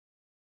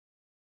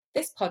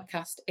This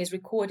podcast is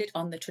recorded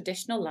on the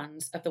traditional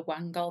lands of the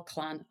Wangal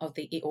clan of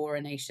the Eora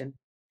Nation.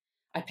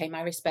 I pay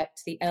my respect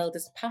to the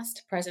elders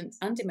past, present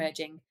and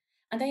emerging,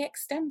 and I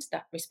extend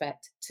that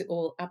respect to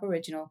all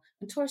Aboriginal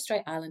and Torres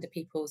Strait Islander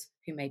peoples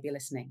who may be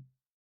listening.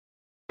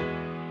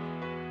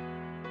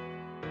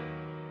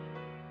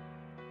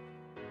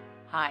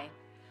 Hi,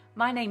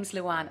 my name's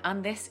Luann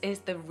and this is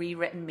the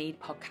Rewritten Me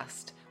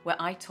podcast, where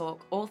I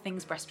talk all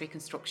things breast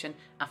reconstruction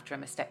after a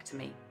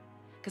mastectomy.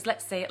 Because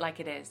let's say it like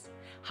it is,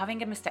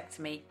 having a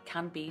mastectomy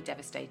can be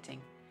devastating.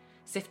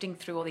 Sifting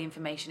through all the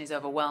information is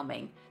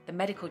overwhelming, the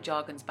medical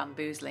jargon's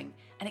bamboozling,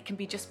 and it can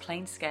be just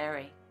plain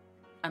scary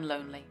and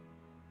lonely.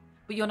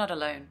 But you're not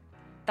alone.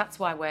 That's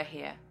why we're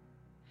here.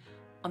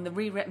 On the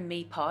Rewritten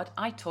Me pod,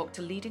 I talk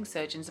to leading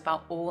surgeons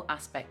about all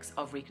aspects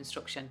of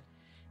reconstruction.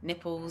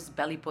 Nipples,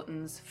 belly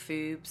buttons,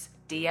 foobs,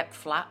 DEP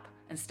flap,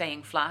 and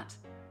staying flat.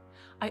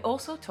 I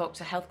also talk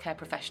to healthcare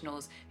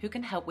professionals who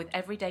can help with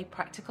everyday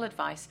practical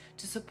advice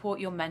to support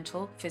your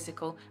mental,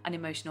 physical, and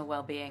emotional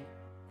well-being.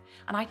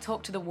 And I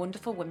talk to the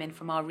wonderful women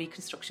from our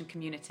reconstruction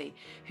community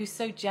who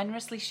so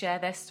generously share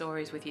their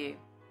stories with you.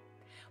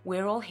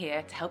 We're all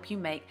here to help you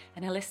make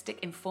an holistic,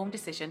 informed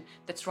decision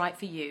that's right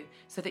for you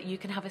so that you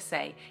can have a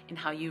say in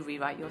how you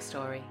rewrite your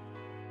story.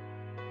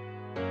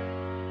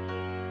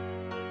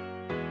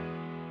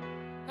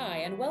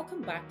 Hi, and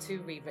welcome back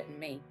to Rewritten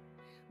Me.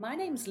 My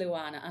name's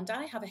Luana and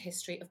I have a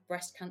history of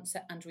breast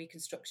cancer and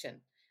reconstruction,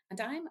 and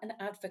I'm an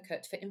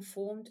advocate for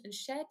informed and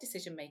shared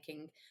decision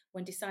making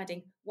when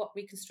deciding what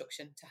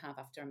reconstruction to have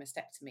after a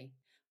mastectomy.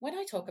 When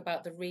I talk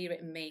about the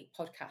Rewritten Me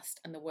podcast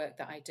and the work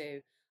that I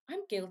do,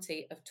 I'm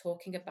guilty of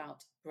talking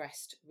about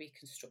breast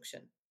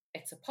reconstruction.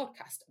 It's a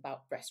podcast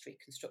about breast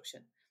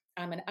reconstruction.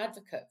 I'm an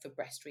advocate for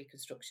breast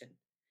reconstruction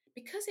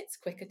because it's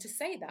quicker to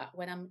say that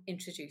when I'm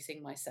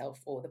introducing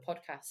myself or the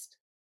podcast.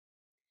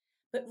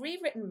 But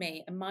Rewritten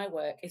Me and my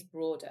work is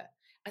broader,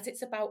 as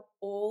it's about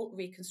all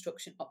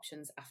reconstruction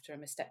options after a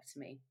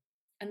mastectomy.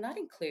 And that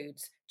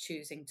includes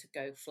choosing to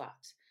go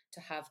flat, to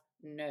have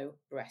no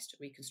breast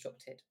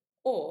reconstructed,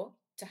 or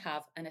to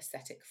have an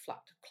aesthetic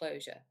flat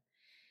closure,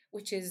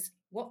 which is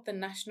what the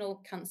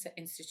National Cancer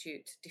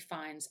Institute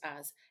defines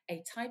as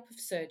a type of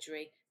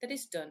surgery that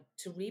is done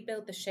to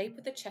rebuild the shape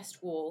of the chest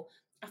wall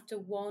after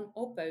one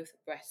or both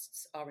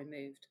breasts are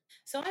removed.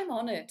 So I'm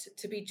honoured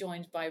to be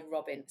joined by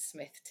Robin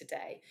Smith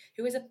today,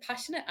 who is a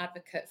passionate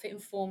advocate for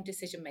informed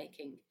decision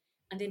making,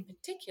 and in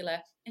particular,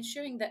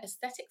 ensuring that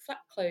aesthetic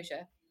flat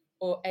closure,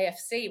 or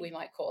AFC we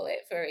might call it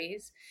for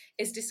ease,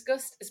 is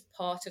discussed as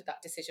part of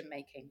that decision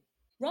making.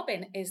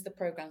 Robin is the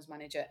Programmes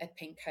Manager at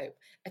Pink Hope,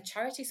 a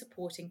charity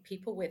supporting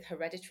people with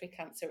hereditary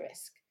cancer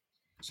risk.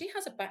 She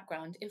has a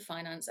background in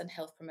finance and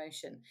health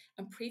promotion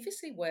and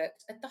previously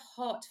worked at the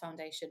Heart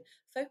Foundation,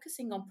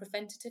 focusing on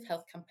preventative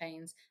health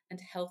campaigns and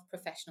health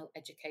professional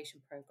education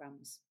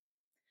programmes.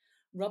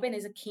 Robin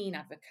is a keen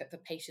advocate for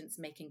patients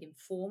making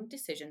informed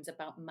decisions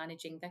about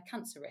managing their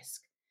cancer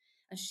risk,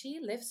 and she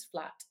lives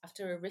flat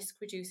after a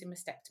risk-reducing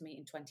mastectomy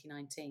in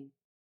 2019.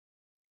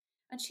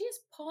 And she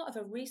is part of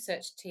a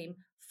research team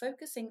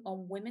focusing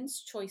on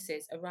women's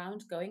choices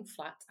around going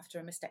flat after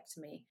a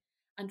mastectomy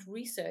and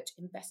research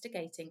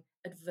investigating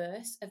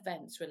adverse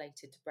events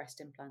related to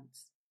breast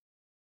implants.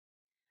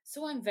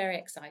 So I'm very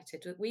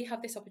excited that we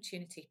have this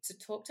opportunity to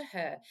talk to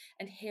her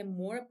and hear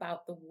more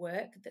about the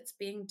work that's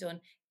being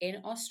done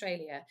in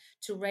Australia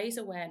to raise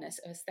awareness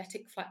of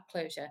aesthetic flat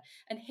closure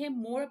and hear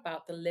more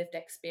about the lived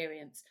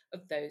experience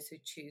of those who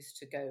choose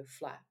to go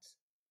flat.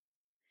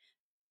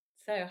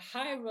 So,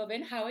 hi,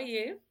 Robin, how are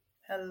you?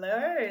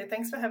 Hello,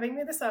 thanks for having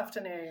me this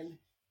afternoon.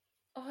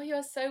 Oh,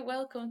 you're so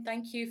welcome.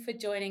 Thank you for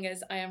joining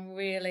us. I am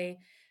really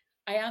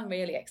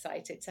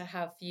excited to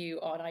have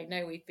you on. I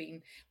know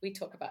we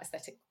talk about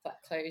aesthetic flat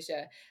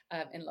closure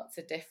in lots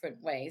of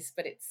different ways,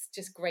 but it's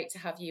just great to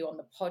have you on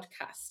the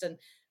podcast. And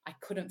I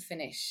couldn't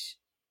finish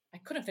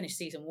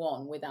season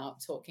one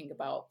without talking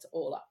about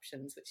all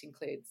options, which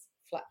includes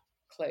flat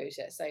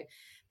closure. So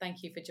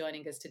thank you for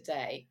joining us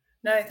today.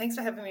 No, thanks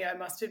for having me. I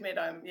must admit,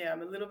 I'm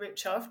a little bit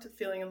chuffed,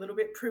 feeling a little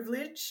bit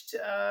privileged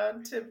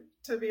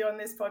to be on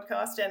this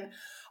podcast. And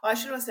I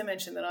should also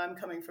mention that I'm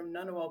coming from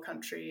Ngunnawal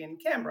country in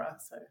Canberra.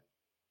 So,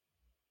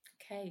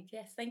 okay,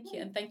 yes, thank you,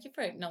 and thank you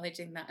for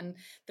acknowledging that. And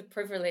the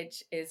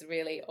privilege is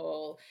really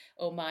all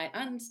mine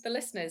and the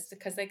listeners,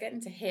 because they're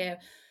getting to hear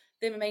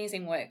the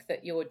amazing work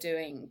that you're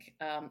doing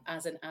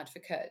as an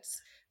advocate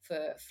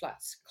for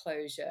flat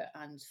closure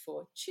and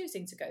for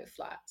choosing to go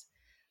flat.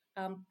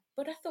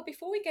 But I thought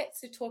before we get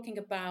to talking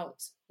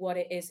about what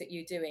it is that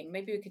you're doing,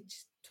 maybe we could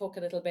just talk a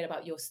little bit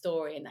about your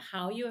story and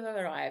how you have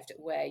arrived at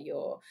where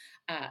you're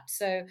at.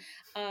 So,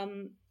 do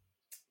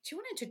you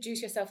want to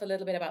introduce yourself a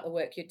little bit about the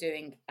work you're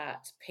doing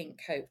at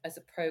Pink Hope as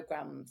a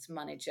programs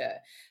manager?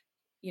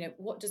 You know,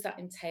 what does that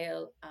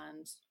entail,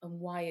 and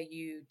why are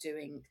you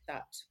doing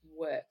that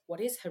work?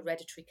 What is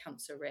hereditary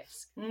cancer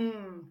risk?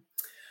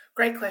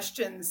 Great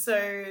question.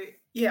 So,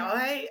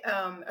 I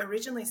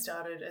originally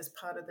started as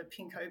part of the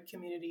Pink Hope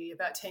community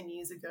about 10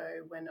 years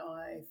ago when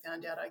I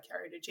found out I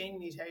carried a gene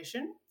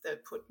mutation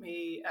that put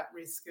me at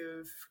risk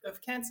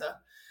of cancer.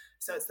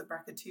 So it's the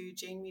BRCA2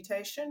 gene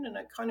mutation, and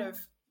it kind of,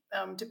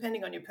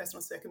 depending on your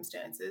personal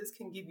circumstances,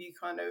 can give you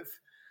kind of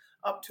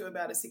up to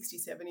about a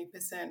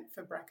 60-70%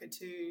 for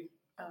BRCA2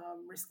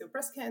 risk of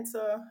breast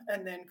cancer,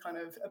 and then kind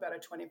of about a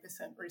 20%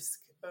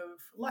 risk of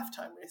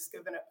lifetime risk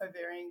of an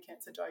ovarian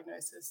cancer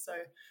diagnosis. So,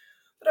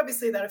 but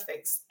obviously that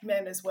affects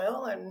men as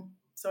well. And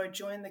so I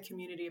joined the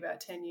community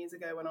about 10 years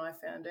ago when I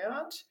found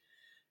out.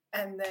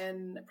 And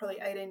then probably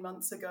 18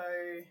 months ago,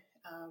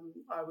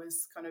 I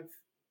was kind of,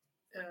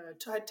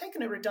 I'd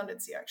taken a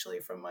redundancy actually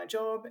from my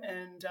job.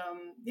 And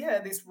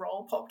this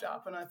role popped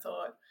up and I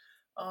thought,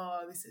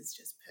 oh, this is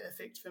just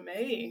perfect for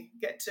me.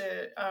 Get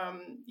to,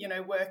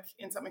 work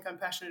in something I'm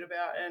passionate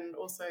about and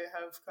also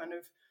have kind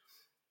of,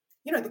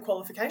 the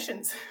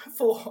qualifications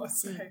for.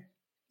 So,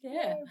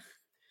 yeah.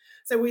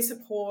 So we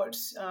support,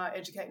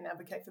 educate and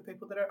advocate for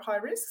people that are at high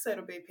risk. So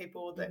it'll be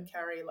people that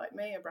carry, like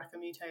me, a BRCA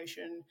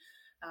mutation,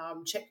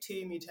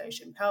 CHEK2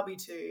 mutation,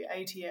 PALB2,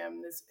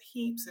 ATM. There's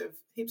heaps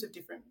of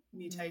different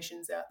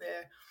mutations out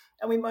there.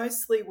 And we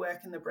mostly work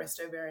in the breast,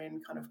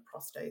 ovarian, kind of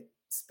prostate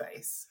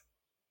space.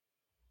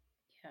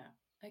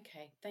 Yeah.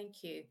 Okay.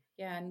 Thank you.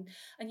 Yeah,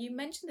 and you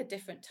mentioned the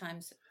different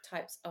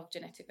types of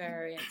genetic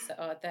variants that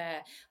are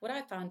there. What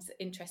I found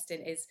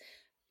interesting is,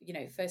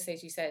 firstly,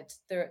 as you said,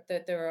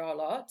 there are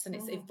lots, and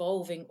it's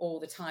evolving all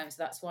the time. So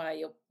that's why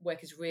your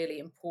work is really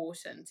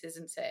important,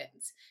 isn't it?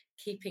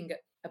 Keeping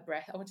a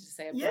breath. I wanted to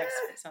say breast,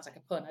 but it sounds like a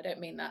pun. I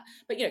don't mean that.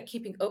 But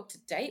keeping up to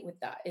date with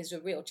that is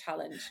a real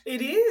challenge.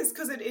 It is,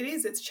 because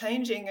it's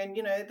changing. And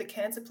the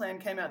cancer plan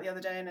came out the other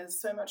day, and there's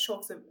so much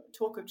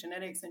talk of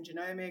genetics and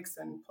genomics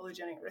and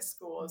polygenic risk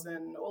scores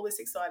and all this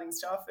exciting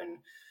stuff. And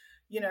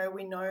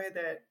we know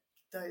that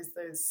those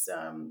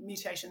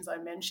mutations I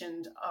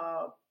mentioned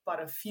are but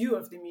a few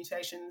of the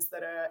mutations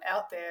that are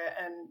out there,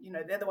 and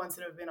they're the ones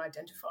that have been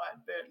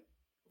identified. But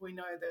we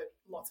know that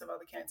lots of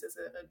other cancers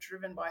are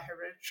driven by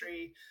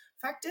hereditary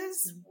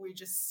factors. We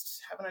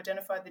just haven't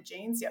identified the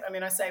genes yet. I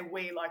mean, I say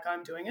we like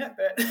I'm doing it,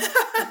 but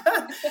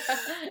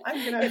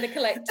I'm gonna the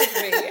collective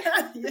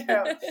we.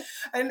 Yeah.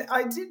 And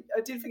I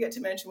did forget to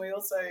mention we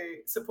also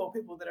support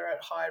people that are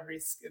at high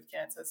risk of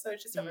cancer. So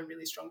just have a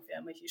really strong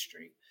family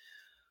history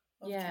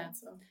of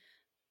cancer.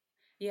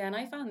 Yeah, and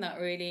I found that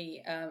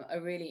really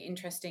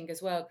interesting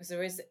as well, because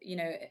there is,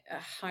 a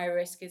high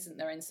risk, isn't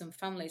there, in some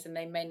families, and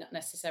they may not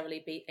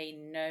necessarily be a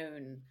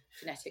known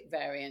genetic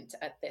variant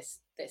at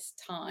this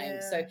time.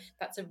 Yeah. So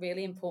that's a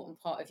really important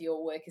part of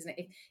your work, isn't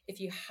it?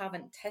 If you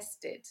haven't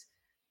tested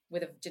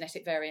with a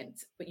genetic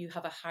variant, but you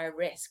have a high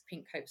risk,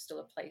 Pink Hope's still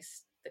a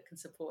place that can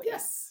support you.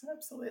 Yes,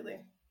 absolutely.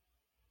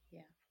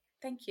 Yeah.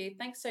 Thank you.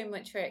 Thanks so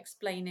much for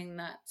explaining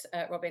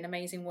that, Robin.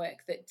 Amazing work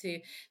that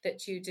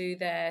you do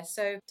there.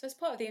 So as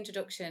part of the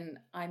introduction,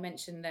 I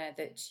mentioned there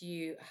that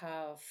you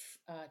have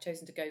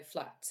chosen to go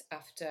flat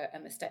after a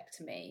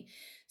mastectomy.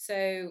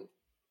 So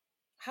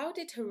how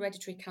did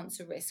hereditary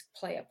cancer risk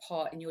play a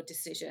part in your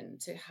decision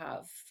to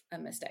have a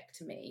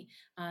mastectomy?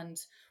 And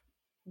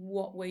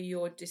what was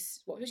your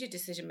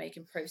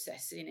decision-making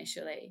process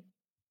initially?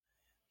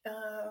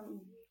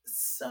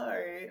 So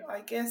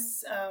I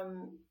guess...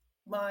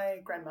 my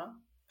grandma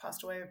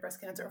passed away of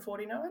breast cancer at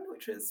 49,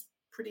 which was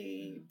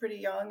pretty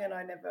young, and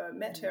I never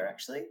met her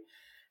actually.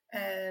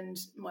 And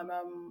my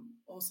mum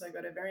also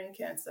got ovarian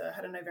cancer,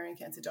 had an ovarian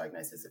cancer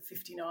diagnosis at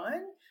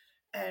 59.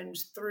 And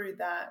through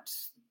that,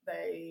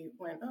 they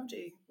went, oh,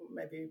 gee,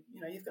 maybe,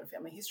 you've got a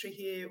family history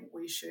here.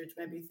 We should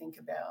maybe think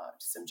about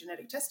some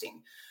genetic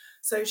testing.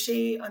 So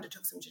she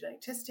undertook some genetic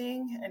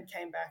testing and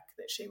came back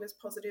that she was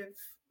positive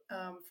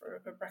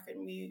for a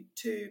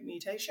BRCA2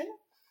 mutation.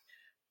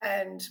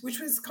 And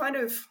which was kind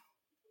of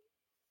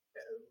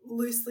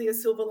loosely a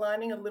silver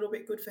lining, a little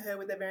bit good for her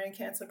with ovarian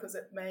cancer, because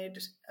it made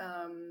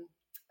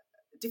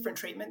different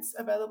treatments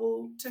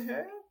available to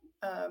her,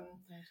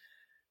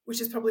 which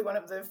is probably one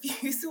of the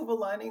few silver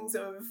linings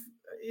of,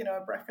 a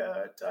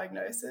BRCA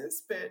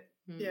diagnosis. But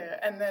yeah,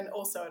 and then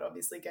also it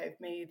obviously gave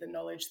me the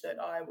knowledge that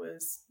I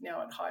was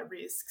now at high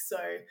risk. So,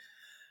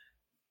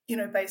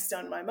 based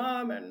on my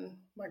mum and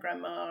my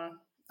grandma,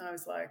 I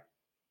was like,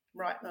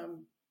 right,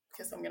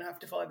 guess I'm going to have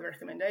to follow the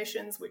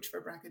recommendations, which for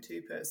a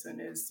BRCA2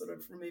 person is sort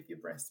of remove your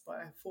breasts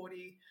by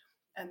 40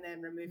 and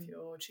then remove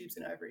your tubes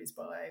and ovaries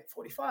by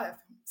 45.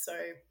 So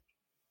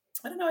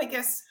I don't know, I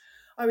guess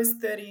I was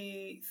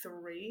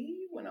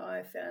 33 when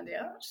I found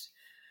out,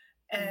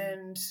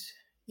 and,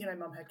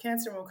 mum had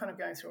cancer and we were kind of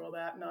going through all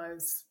that, and I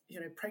was,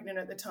 pregnant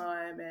at the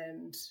time,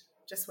 and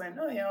just went,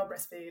 oh yeah, I'll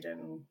breastfeed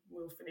and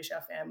we'll finish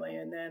our family.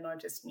 And then I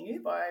just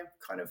knew by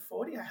kind of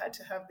 40 I had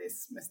to have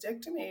this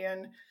mastectomy,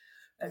 and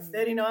at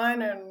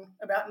 39 and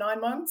about 9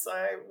 months,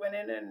 I went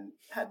in and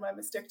had my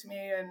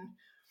mastectomy.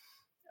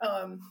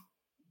 And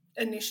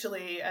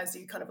initially, as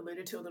you kind of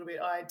alluded to a little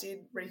bit, I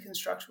did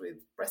reconstruct with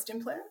breast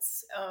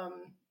implants.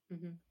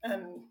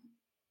 And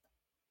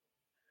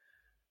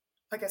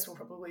I guess we'll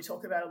probably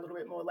talk about it a little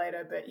bit more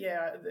later. But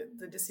yeah,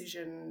 the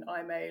decision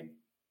I made,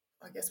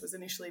 I guess, was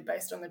initially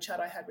based on the chat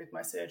I had with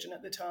my surgeon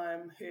at the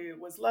time, who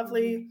was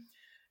lovely.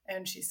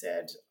 And she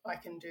said, I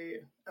can do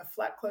a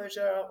flat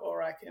closure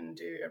or I can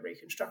do a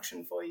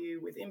reconstruction for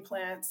you with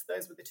implants.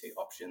 Those were the two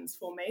options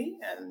for me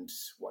and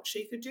what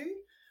she could do.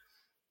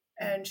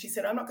 And she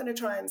said, I'm not going to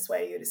try and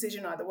sway your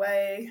decision either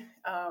way.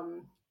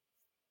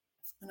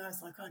 And I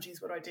was like, oh,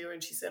 geez, what do I do?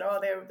 And she said, oh,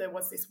 there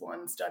was this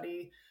one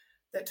study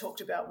that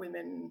talked about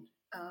women,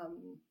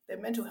 their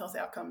mental health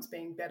outcomes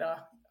being better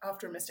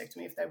after a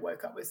mastectomy if they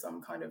woke up with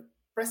some kind of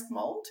breast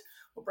mold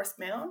or breast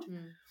mound.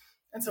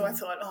 And so I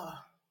thought, oh,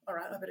 all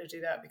right, I better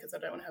do that because I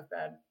don't want to have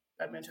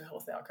bad mental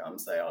health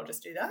outcomes. So I'll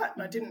just do that.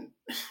 And I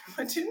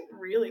didn't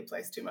really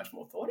place too much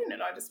more thought in it.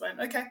 I just went,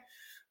 okay,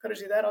 got to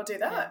do that. I'll do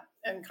that.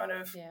 And kind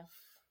of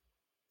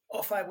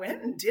off I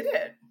went and did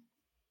it.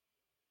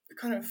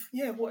 Kind of,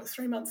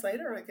 3 months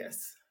later, I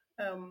guess.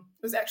 It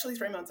was actually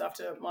 3 months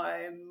after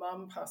my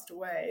mum passed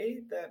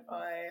away that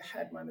I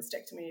had my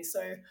mastectomy.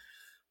 So it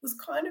was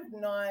kind of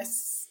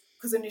nice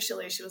because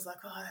initially she was like,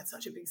 oh, that's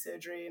such a big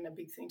surgery and a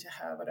big thing to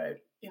have. I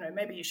don't,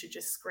 maybe you should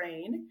just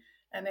screen.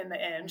 And in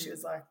the end, she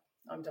was like,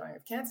 I'm dying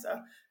of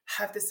cancer.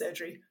 Have the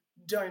surgery.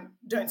 Don't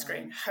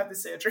screen. Have the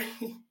surgery.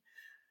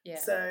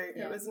 So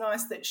it was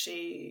nice that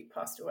she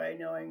passed away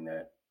knowing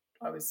that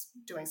I was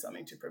doing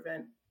something to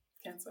prevent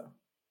cancer.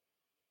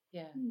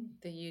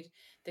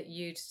 That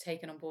you'd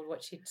taken on board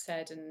what she'd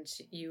said and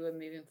you were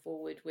moving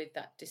forward with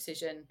that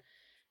decision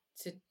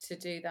to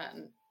do that.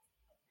 And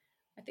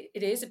I think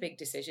it is a big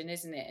decision,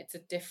 isn't it? It's a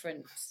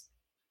different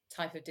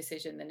type of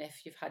decision than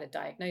if you've had a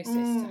diagnosis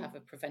to have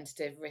a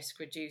preventative risk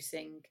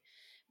reducing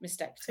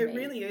mastectomy. It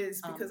really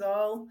is, because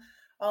I'll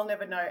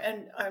never know.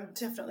 And I'm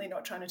definitely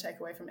not trying to take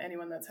away from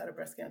anyone that's had a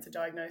breast cancer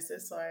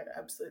diagnosis. I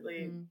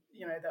absolutely,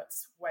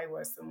 that's way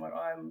worse than what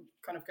I'm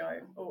kind of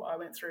going, I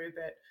went through.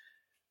 But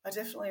I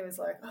definitely was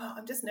like,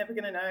 I'm just never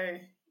going to know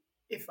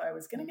if I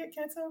was going to get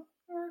cancer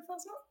or if I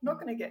was not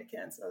going to get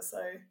cancer. So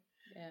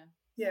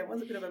it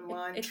was a bit of a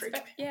mind trick.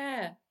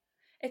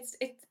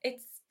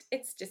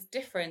 It's just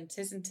different,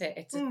 isn't it?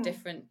 It's a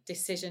different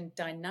decision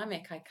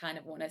dynamic, I kind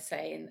of want to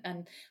say.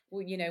 And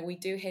we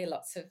do hear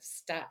lots of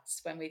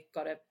stats when we've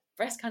got a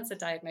breast cancer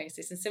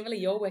diagnosis, and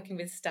similarly you're working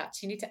with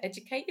stats. You need to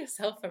educate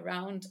yourself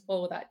around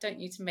all that, don't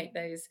you, to make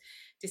those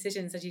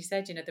decisions. As you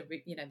said,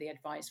 the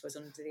advice was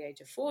under the age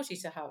of 40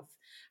 to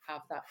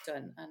have that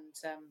done.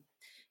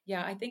 And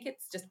I think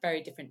it's just a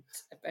very different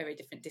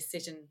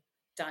decision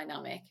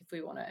dynamic, if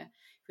we want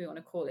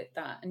to call it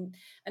that. And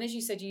as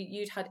you said,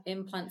 you'd had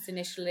implants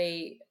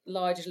initially.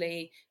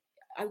 Largely,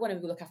 I want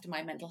to look after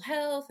my mental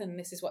health, and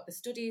this is what the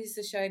studies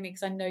are showing me,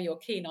 because I know you're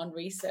keen on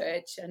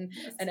research and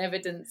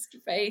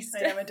evidence-based.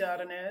 I am a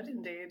data nerd,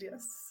 indeed,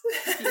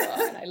 yes. You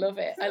are, and I love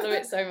it. I love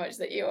it so much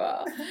that you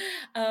are.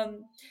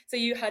 So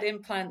you had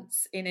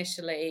implants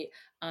initially,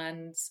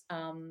 and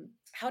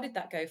how did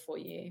that go for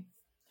you?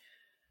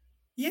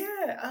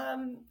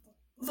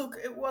 Look,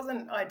 it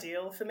wasn't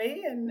ideal for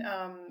me, and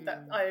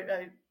that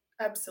I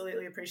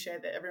absolutely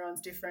appreciate that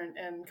everyone's different,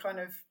 and kind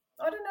of,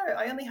 I don't know,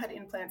 I only had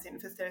implants in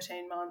for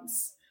 13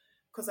 months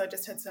because I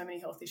just had so many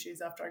health issues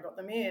after I got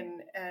them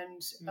in.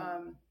 And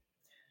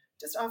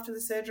just after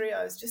the surgery,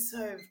 I was just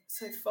so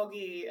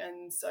foggy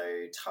and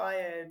so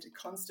tired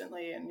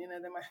constantly. And,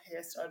 then my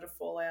hair started to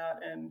fall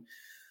out, and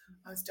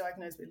I was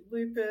diagnosed with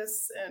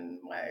lupus, and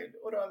my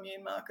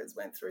autoimmune markers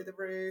went through the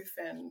roof,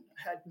 and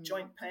had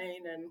joint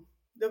pain. And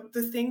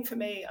the thing for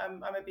me,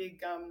 I'm a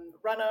big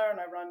runner, and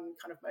I run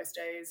kind of most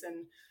days.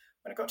 And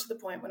when it got to the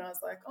point when I was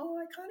like,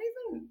 I can't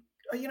even,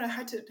 I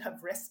had to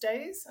have rest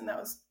days, and that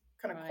was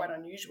kind of quite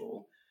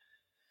unusual.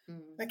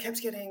 I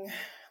kept getting,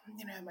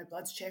 my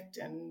bloods checked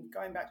and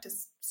going back to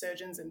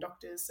surgeons and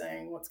doctors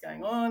saying what's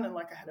going on. And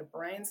I had a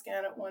brain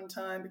scan at one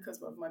time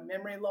because of my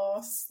memory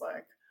loss.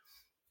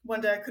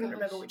 One day I couldn't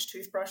remember which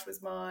toothbrush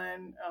was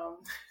mine.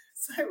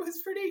 So it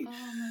was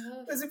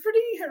it was a pretty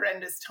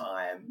horrendous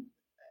time.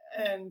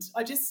 And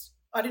I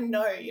didn't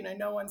know,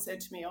 no one said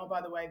to me, oh,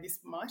 by the way, this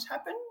might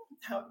happen.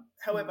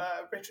 However,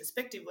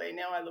 retrospectively,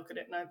 now I look at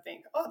it and I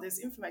think, there's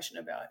information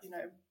about,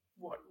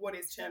 what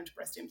is termed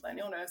breast implant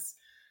illness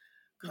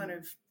kind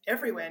of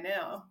everywhere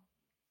now,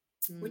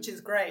 which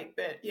is great.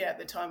 But at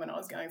the time when I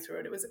was going through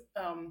it, it was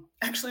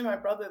actually my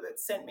brother that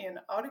sent me an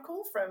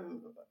article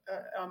from,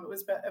 it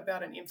was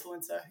about an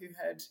influencer who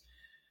had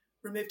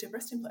removed her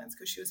breast implants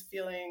because she was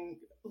feeling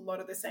a lot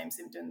of the same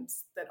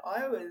symptoms that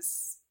I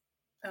was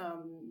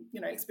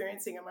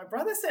experiencing, and my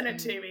brother sent it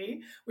to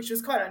me, which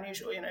was quite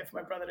unusual, for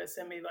my brother to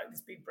send me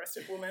this big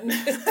breasted woman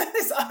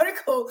this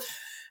article.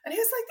 And he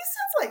was like, this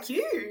sounds like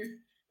you.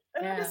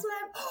 And I just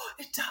went,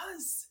 it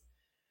does.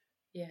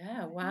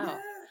 Yeah, wow. Yeah.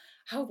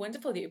 How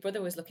wonderful that your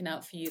brother was looking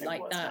out for you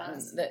like that.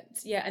 Nice.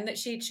 And that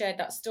she'd shared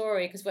that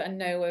story, because I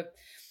know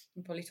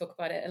we'll probably talk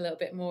about it a little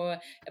bit more,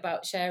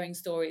 about sharing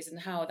stories and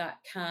how that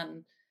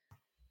can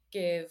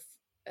give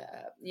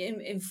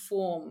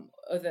inform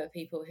other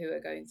people who are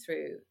going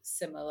through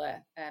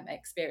similar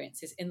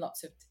experiences in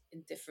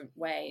different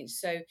ways.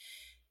 So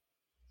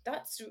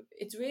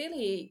it's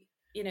really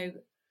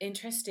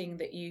interesting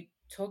that you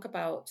talk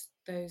about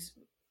those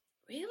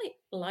really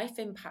life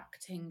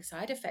impacting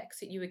side effects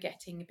that you were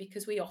getting,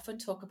 because we often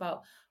talk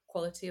about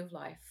quality of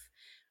life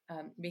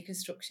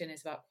reconstruction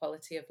is about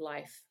quality of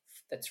life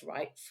that's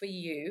right for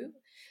you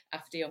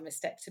after your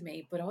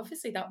mastectomy. But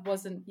obviously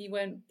you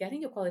weren't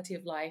getting your quality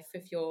of life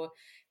if you're,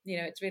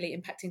 it's really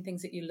impacting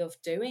things that you love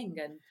doing.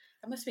 And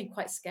that must have been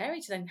quite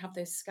scary to then have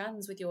those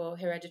scans with your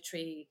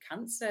hereditary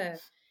cancer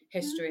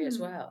history as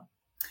well.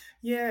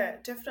 Yeah,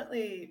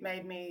 definitely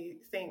made me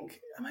think,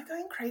 am I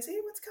going crazy?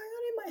 What's going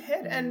on in my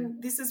head?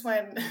 And this is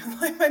when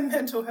like my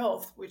mental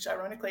health, which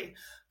ironically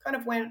kind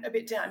of went a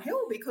bit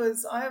downhill,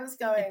 because I was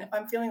going,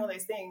 I'm feeling all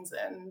these things,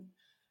 and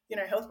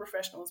health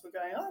professionals were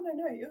going, oh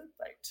no, you're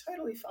like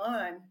totally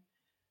fine.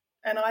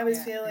 And I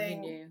was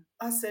feeling,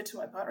 I said to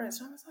my partner, I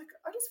was like,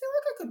 I just feel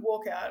like I could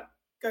walk out,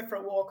 go for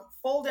a walk,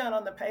 fall down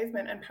on the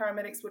pavement, and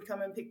paramedics would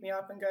come and pick me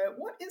up and go,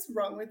 what is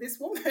wrong with this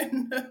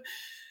woman?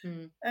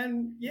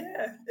 And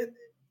yeah,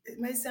 it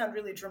may sound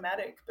really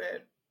dramatic,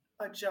 but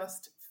I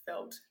just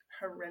felt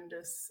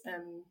horrendous.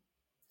 And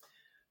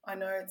I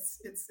know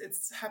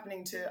it's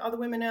happening to other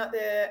women out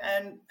there,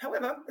 and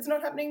however, it's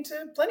not happening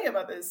to plenty of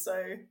others.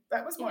 So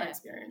that was my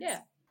experience.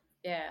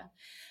 Yeah.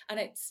 And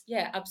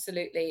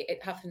absolutely.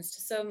 It happens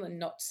to some and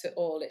not to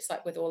all. It's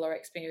like with all our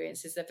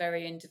experiences, they're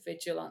very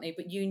individual, aren't they?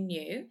 But you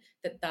knew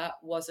that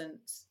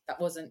wasn't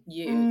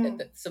you,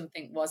 that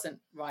something wasn't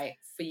right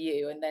for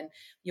you. And then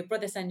your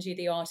brother sends you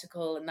the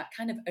article, and that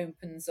kind of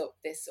opens up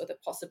this other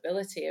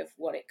possibility of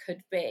what it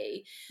could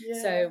be.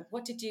 Yeah. So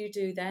what did you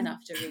do then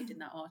after reading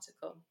that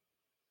article?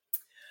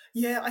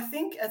 Yeah, I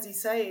think, as you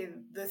say,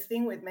 the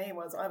thing with me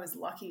was I was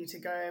lucky to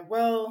go,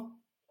 well,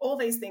 all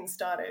these things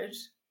started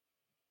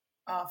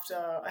after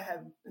I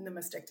had the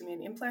mastectomy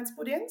and implants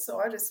put in. So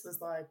I just was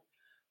like,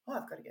 oh,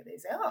 I've got to get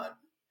these out.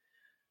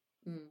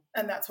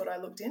 And that's what I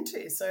looked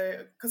into.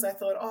 So, because I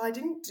thought,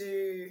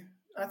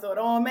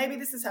 maybe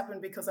this has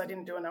happened because I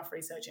didn't do enough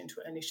research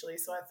into it initially.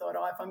 So I thought,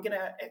 if I'm going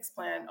to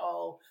explant,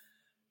 I'll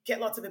get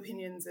lots of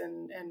opinions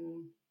and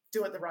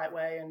do it the right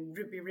way and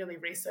be really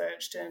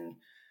researched. And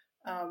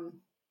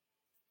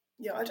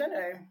I don't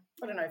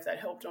know if that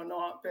helped or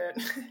not, but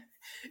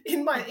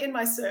in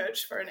my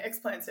search for an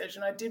explant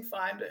surgeon, I did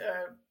find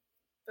a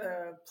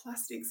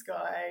plastics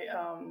guy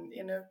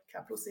in a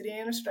capital city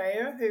in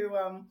Australia who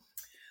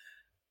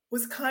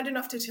was kind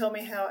enough to tell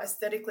me how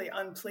aesthetically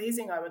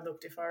unpleasing I would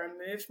look if I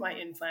removed my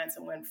implants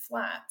and went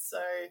flat.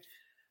 So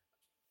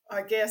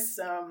I guess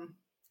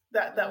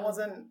that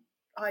wasn't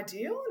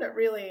ideal. And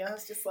I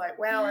was just like,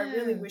 wow, I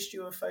really wished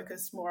you were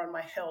focused more on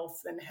my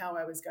health than how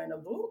I was going to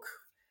look.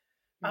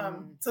 So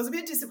I was a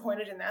bit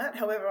disappointed in that.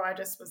 However, I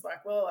just was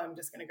like, well, I'm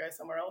just going to go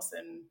somewhere else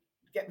and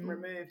get them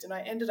removed. And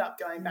I ended up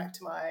going back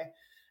to my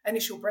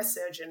initial breast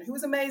surgeon, who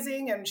was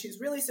amazing, and she's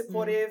really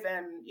supportive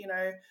and,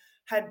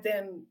 had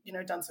then,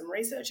 done some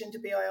research into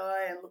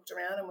BII and looked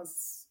around and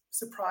was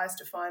surprised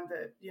to find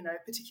that,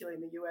 particularly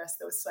in the US,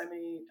 there was so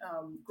many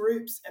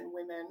groups and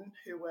women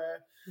who were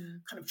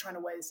kind of trying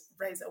to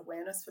raise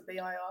awareness for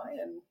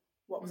BII and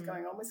what was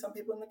going on with some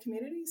people in the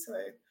community. So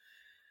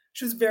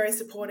she was very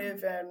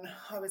supportive, and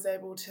I was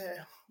able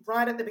to,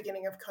 right at the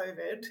beginning of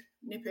COVID,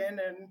 nip in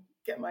and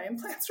get my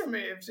implants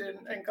removed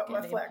and got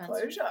my flat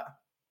closure.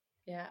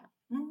 Yeah.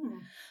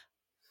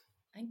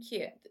 Thank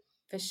you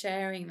for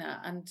sharing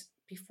that. And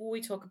before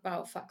we talk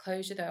about flat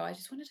closure, though, I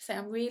just wanted to say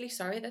I'm really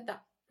sorry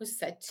that was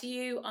said to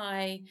you.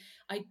 I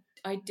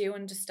do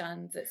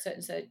understand that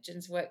certain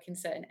surgeons work in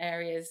certain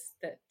areas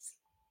that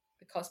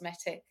the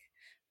cosmetic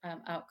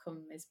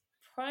outcome is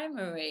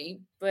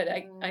primary, but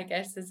I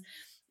guess as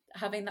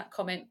having that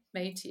comment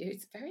made to you,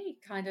 it's very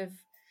kind of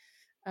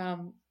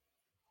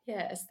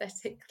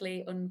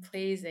aesthetically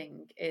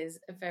unpleasing is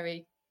a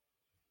very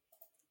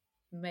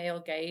male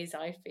gaze,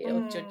 I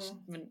feel,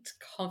 judgment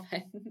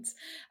comment.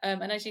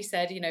 And as you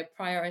said,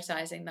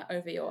 prioritizing that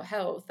over your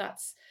health, that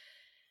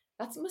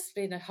must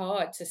have been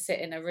hard to sit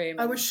in a room.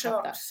 I was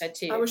shocked.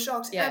 I was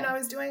shocked. Yeah. And I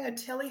was doing a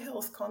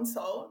telehealth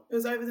consult. It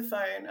was over the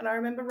phone. And I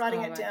remember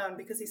writing it down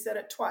because he said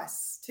it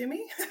twice to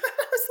me. I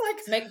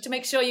was like... to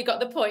make sure you got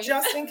the point.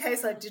 Just in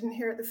case I didn't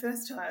hear it the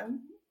first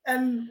time.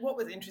 And what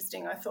was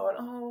interesting, I thought,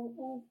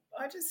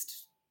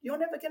 you're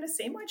never going to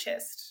see my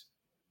chest,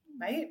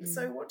 mate.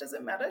 So what does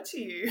it matter to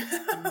you?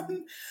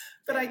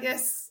 But I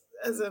guess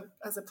as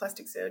a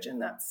plastic surgeon,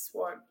 that's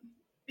what...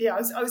 Yeah,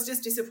 I was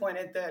just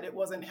disappointed that it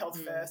wasn't health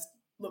first,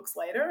 looks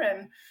later.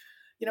 And,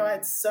 I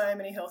had so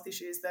many health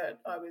issues that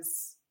I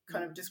was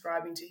kind of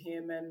describing to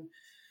him. And,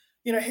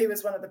 he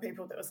was one of the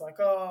people that was like,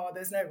 oh,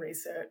 there's no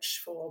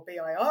research for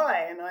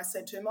BII. And I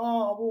said to him,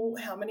 oh,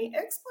 well, how many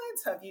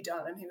explants have you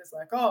done? And he was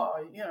like, oh,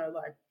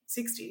 like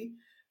 60.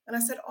 And I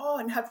said, oh,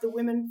 and have the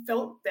women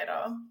felt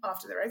better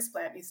after their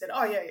explant? And he said,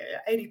 oh, yeah,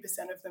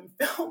 80% of them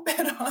felt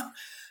better.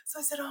 So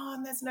I said, oh,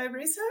 and there's no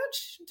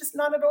research? Just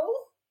none at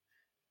all?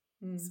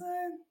 So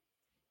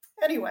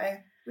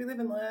anyway, we live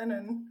and learn,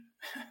 and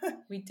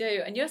we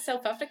do. And you're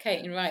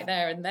self-advocating right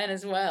there and then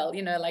as well,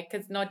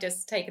 because not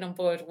just taking on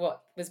board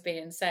what was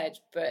being said,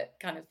 but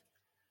kind of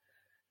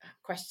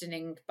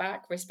questioning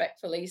back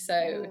respectfully.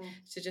 So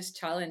to just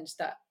challenge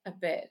that a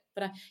bit.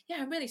 But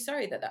I'm really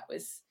sorry that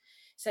was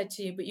said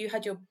to you. But you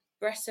had your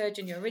breast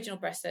surgeon, your original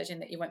breast surgeon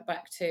that you went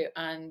back to,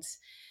 and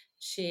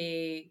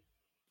she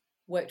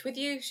worked with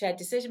you, shared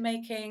decision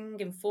making,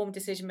 informed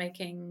decision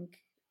making.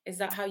 Is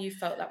that how you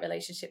felt that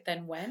relationship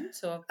then went?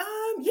 Or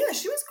yeah,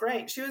 she was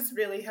great. She was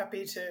really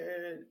happy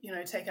to,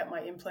 take out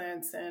my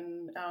implants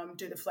and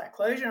do the flat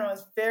closure. And I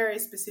was very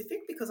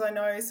specific because I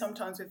know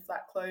sometimes with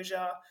flat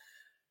closure,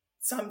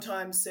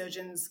 sometimes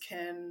surgeons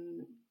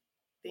can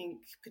think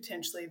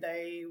potentially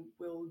they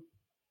will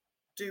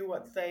do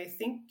what they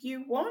think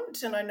you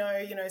want. And I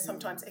know,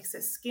 sometimes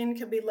excess skin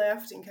can be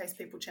left in case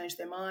people change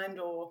their mind,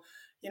 or,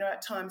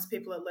 at times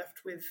people are left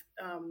with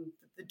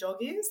the dog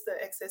ears, the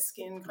excess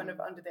skin kind of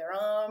under their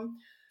arm.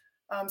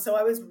 So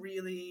I was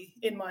really,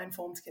 in my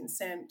informed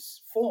consent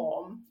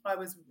form, I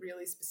was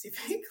really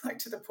specific, like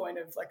to the point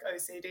of like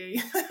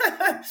OCD.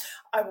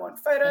 I want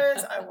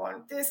photos, I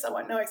want this, I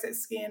want no excess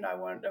skin, I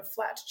want a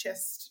flat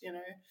chest,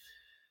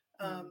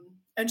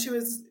 and she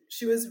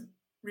was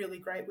really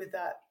great with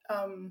that.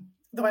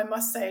 Though I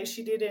must say,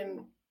 she did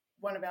in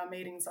one of our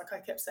meetings, like I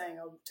kept saying,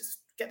 "I'll just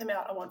get them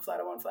out. I want flat.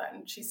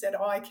 And she said,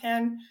 "Oh, I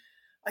can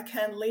I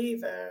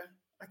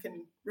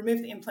can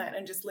remove the implant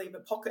and just leave a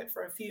pocket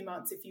for a few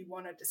months if you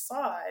want to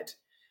decide,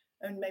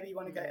 and maybe you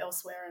want to go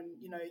elsewhere and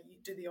you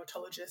do the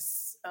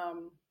autologous,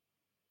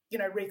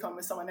 recon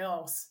with someone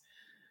else."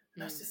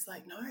 And I was just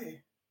like, "No,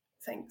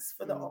 thanks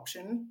for the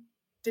option.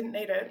 Didn't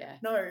need it. Yeah.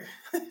 No,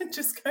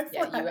 just go for it."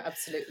 Yeah, you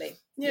absolutely.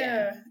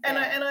 Yeah. And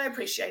I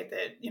appreciate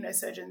that,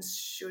 surgeons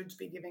should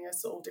be giving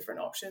us all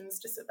different options.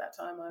 Just at that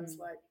time, I was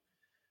like,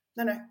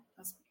 no,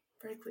 that's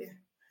very clear.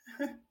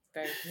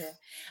 Very clear.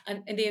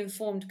 And the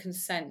informed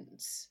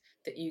consent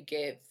that you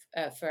give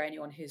for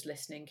anyone who's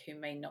listening who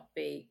may not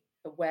be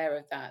aware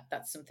of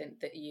that's something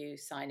that you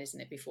sign, isn't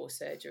it, before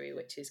surgery,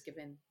 which is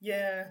giving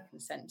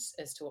consent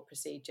as to what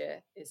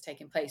procedure is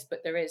taking place.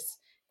 But there is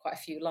quite a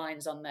few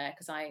lines on there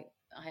because I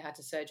had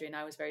a surgery and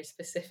I was very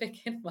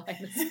specific in mine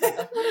as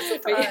well. What a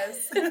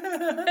surprise.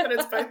 But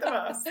it's both of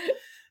us.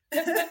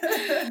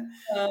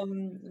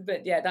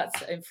 But yeah,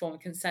 that's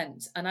informed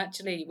consent. And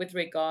actually, with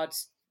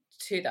regards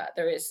to that,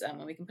 there is,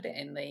 and we can put it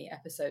in the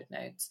episode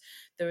notes,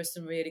 there are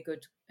some really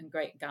good and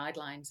great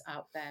guidelines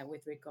out there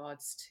with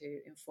regards to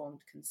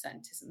informed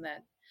consent, isn't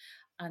there?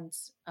 And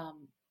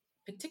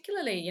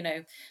particularly,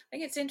 I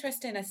think it's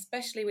interesting,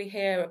 especially we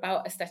hear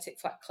about aesthetic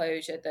flat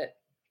closure, that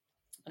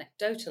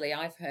anecdotally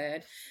I've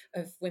heard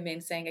of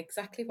women saying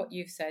exactly what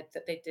you've said,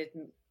 that they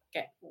didn't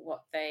get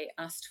what they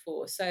asked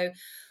for. So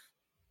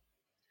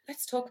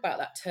let's talk about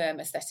that term,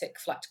 aesthetic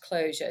flat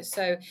closure.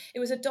 So it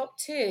was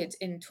adopted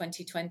in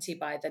 2020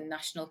 by the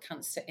National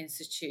Cancer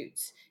Institute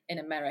in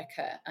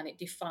America, and it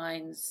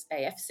defines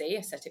AFC,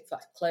 aesthetic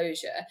flat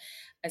closure,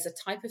 as a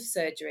type of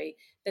surgery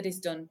that is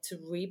done to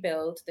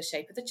rebuild the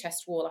shape of the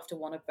chest wall after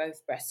one or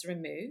both breasts are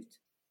removed.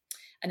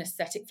 An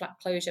aesthetic flat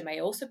closure may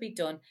also be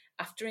done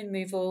after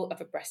removal of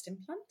a breast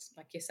implant,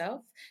 like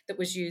yourself, that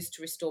was used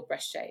to restore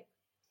breast shape.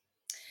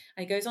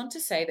 And he goes on to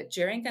say that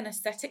during an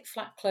aesthetic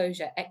flat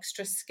closure,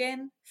 extra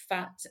skin,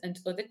 fat, and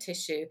other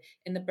tissue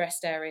in the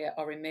breast area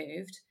are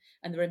removed,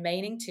 and the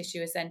remaining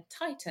tissue is then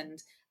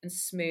tightened and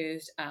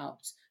smoothed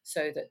out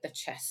so that the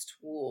chest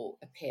wall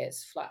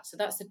appears flat. So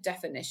that's the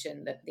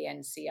definition that the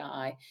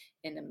NCI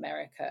in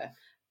America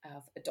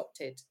have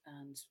adopted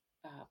and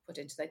put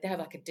into they have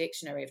like a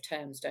dictionary of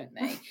terms, don't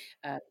they,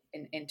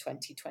 in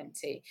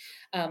 2020.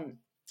 And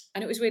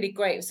it was really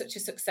great. It was such a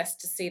success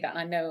to see that. And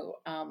I know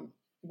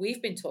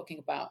we've been talking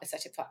about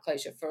aesthetic flat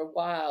closure for a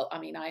while. I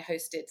mean, I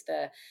hosted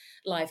the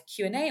live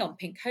Q&A on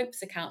Pink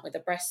Hope's account with a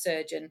breast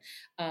surgeon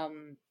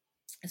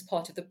as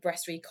part of the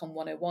Breast Recon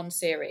 101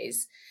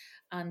 series.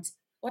 And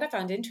what I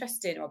found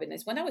interesting, Robin,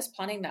 is when I was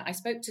planning that, I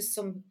spoke to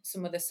some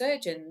other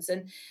surgeons,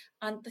 and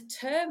the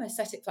term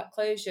aesthetic flat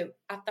closure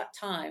at that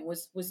time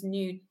was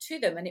new to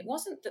them. And it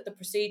wasn't that the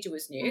procedure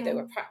was new; they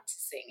were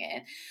practicing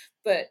it,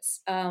 but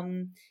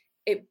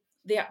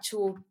the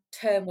actual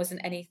term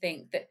wasn't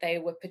anything that they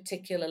were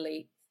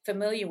particularly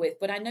familiar with.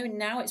 But I know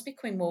now it's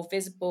becoming more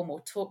visible,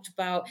 more talked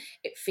about.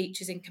 It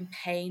features in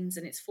campaigns,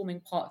 and it's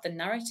forming part of the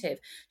narrative,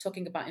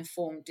 talking about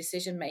informed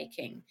decision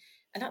making.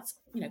 And that's,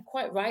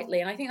 quite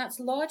rightly. And I think that's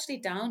largely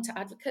down to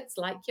advocates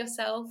like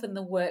yourself and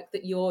the work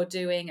that you're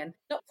doing, and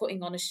not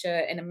putting on a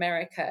shirt in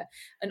America,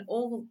 and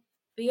all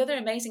the other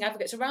amazing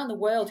advocates around the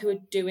world who are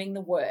doing the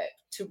work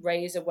to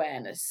raise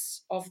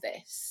awareness of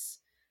this.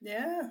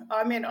 Yeah,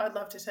 I mean, I'd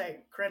love to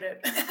take credit,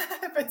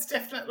 but it's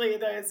definitely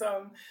those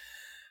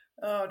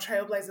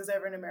trailblazers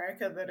over in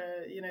America that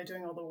are,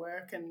 doing all the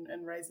work and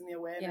raising the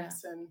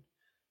awareness. Yeah. And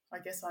I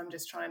guess I'm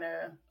just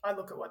I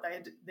look at what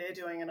they're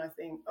doing and I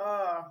think,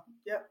 oh,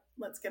 yep,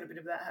 let's get a bit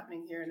of that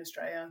happening here in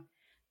Australia.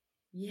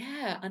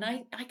 Yeah, and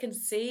I can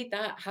see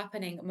that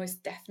happening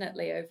most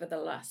definitely over the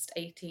last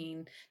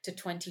 18 to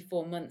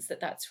 24 months,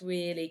 that's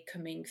really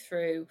coming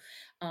through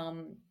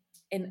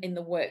in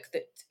the work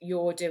that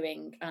you're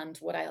doing and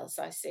what else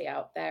I see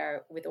out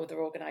there with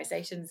other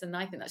organisations. And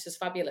I think that's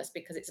just fabulous,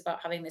 because it's about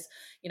having this,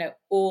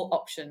 all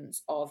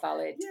options are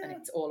valid, and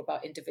it's all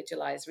about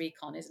individualised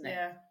recon, isn't it?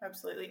 Yeah,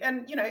 absolutely.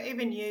 And,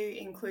 even you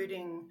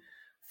including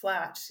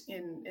flat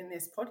in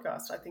this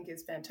podcast, I think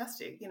is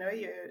fantastic. You know,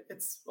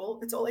 it's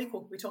all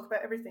equal. We talk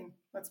about everything.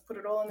 Let's put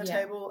it all on the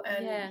table,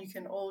 and you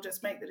can all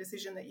just make the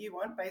decision that you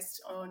want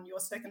based on your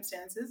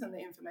circumstances and the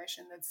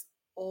information that's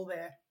all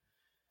there.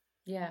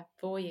 Yeah,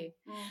 for you.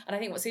 And I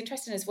think what's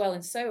interesting as well,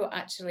 and so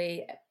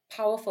actually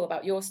powerful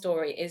about your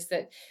story, is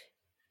that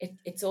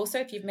it's also,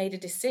 if you've made a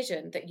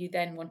decision that you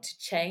then want to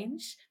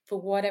change for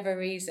whatever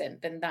reason,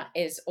 then that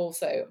is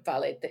also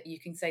valid, that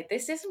you can say,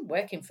 this isn't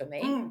working for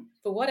me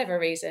for whatever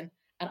reason,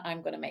 and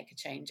I'm going to make a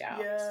change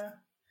out.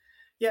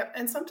 Yeah.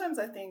 And sometimes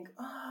I think,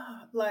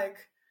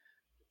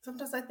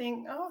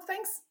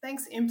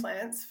 thanks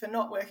implants for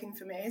not working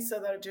for me, so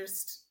that I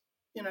just,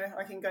 you know,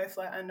 I can go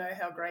flat and know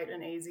how great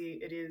and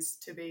easy it is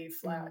to be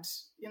flat.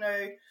 You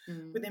know,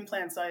 with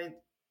implants, I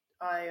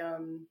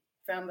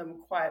found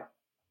them quite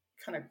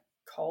kind of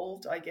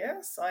cold, I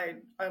guess.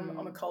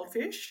 I'm a cold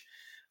fish.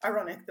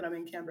 Ironic that I'm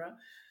in Canberra,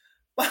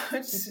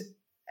 but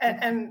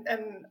and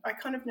I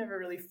kind of never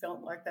really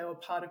felt like they were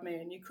part of me,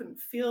 and you couldn't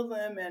feel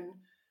them.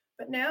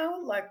 But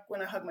now, like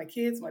when I hug my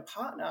kids, my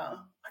partner,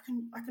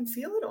 I can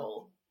feel it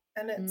all,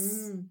 and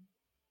it's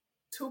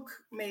took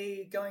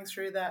me going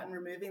through that and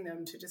removing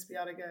them to just be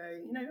able to go,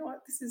 you know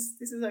what, this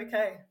is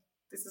okay.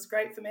 This is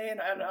great for me,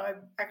 and I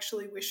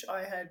actually wish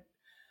I had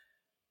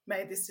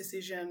made this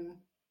decision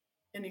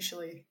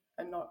initially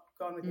and not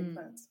gone with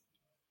implants.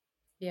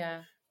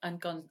 Yeah, and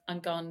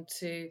gone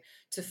to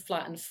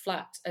flat, and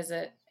flat as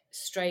a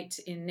straight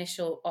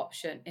initial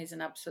option is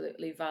an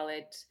absolutely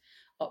valid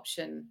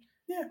option.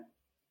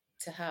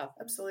 To have.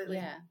 Absolutely.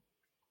 Yeah.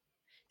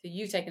 So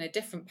you've taken a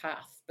different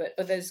path, but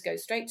others go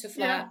straight to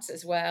flat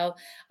as well.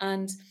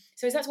 And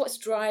so is that what's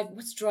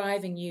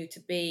driving you to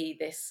be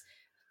this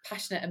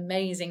passionate,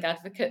 amazing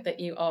advocate that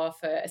you are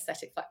for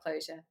aesthetic flat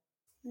closure?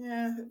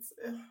 Yeah,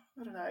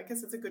 I don't know. I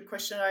guess it's a good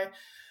question.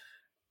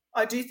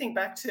 I do think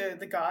back to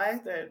the guy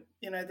that,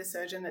 you know, the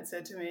surgeon that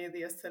said to me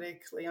the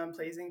aesthetically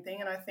unpleasing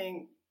thing, and I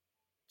think,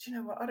 do you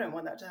know what? I don't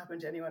want that to happen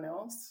to anyone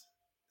else.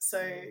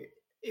 So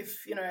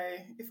if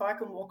I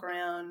can walk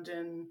around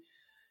and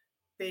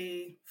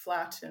be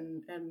flat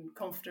and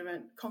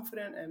confident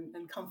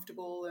and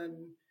comfortable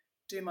and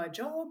do my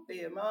job,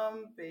 be a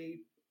mum,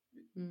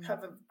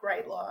 have a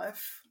great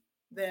life,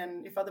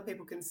 then if other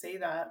people can see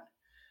that,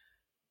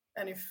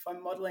 and if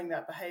I'm modeling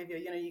that behavior,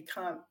 you know, you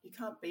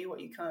can't be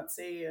what you can't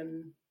see.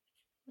 And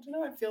I don't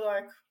know, I feel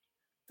like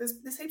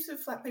there's heaps of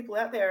flat people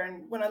out there,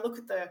 and when I look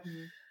at the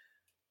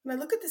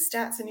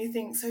stats and you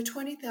think, so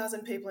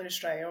 20,000 people in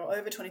Australia, or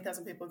over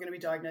 20,000 people, are going to be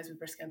diagnosed with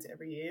breast cancer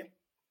every year.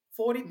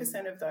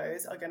 40% of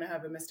those are going to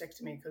have a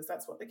mastectomy, because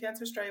that's what the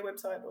Cancer Australia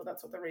website, or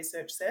that's what the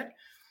research said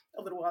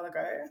a little while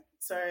ago.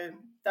 So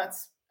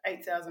that's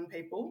 8,000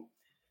 people.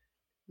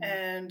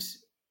 And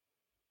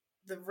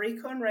the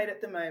recon rate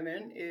at the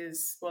moment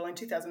is, well, in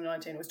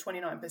 2019 it was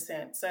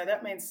 29%. So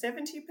that means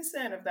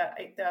 70% of that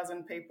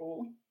 8,000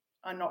 people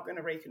are not going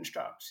to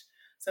reconstruct.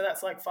 So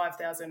that's like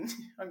 5,000.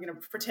 I'm going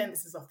to pretend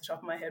this is off the top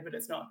of my head, but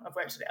it's not. I've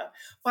worked it out.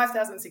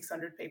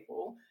 5,600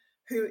 people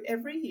who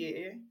every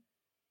year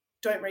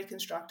don't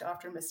reconstruct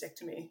after a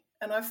mastectomy.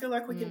 And I feel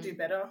like we can do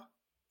better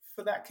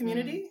for that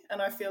community.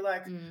 And I feel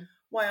like,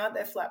 why aren't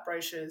there flat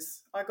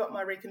brochures? I got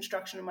my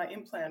reconstruction and my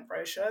implant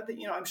brochure. That,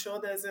 you know, I'm sure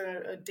there's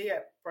a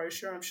DIEP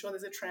brochure. I'm sure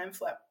there's a tram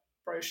flap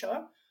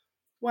brochure.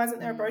 Why isn't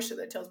there a brochure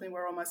that tells me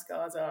where all my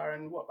scars are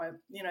and what my,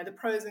 you know, the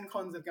pros and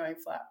cons of going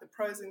flat, the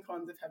pros and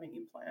cons of having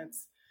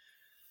implants?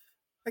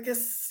 I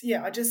guess,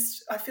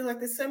 I feel like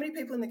there's so many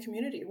people in the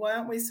community. Why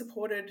aren't we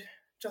supported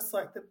just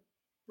like the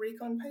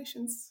recon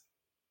patients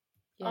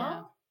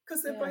are?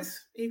 Because they're both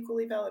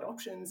equally valid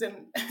options,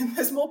 and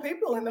there's more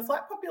people in the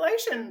flat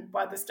population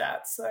by the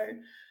stats. So,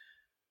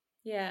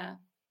 yeah,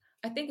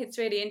 I think it's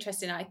really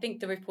interesting. I think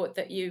the report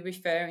that you're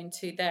referring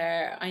to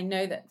there, I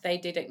know that they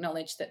did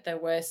acknowledge that there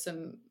were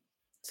some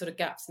sort of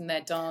gaps in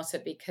their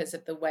data because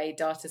of the way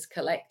data's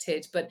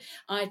collected, but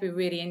I'd be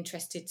really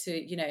interested to,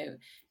 you know,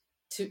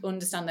 to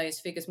understand those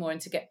figures more and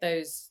to get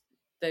those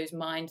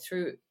mined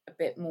through a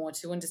bit more,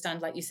 to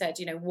understand, like you said,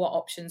 you know, what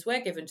options were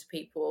given to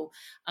people.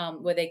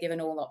 Were they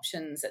given all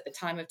options at the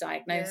time of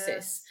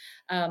diagnosis?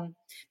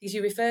 Because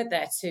you referred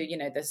there to, you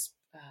know, there's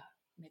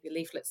maybe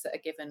leaflets that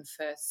are given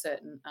for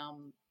certain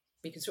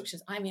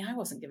reconstructions. I mean, I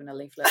wasn't given a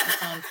leaflet. I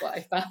found what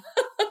I found.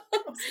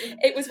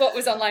 It was what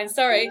was online.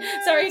 Sorry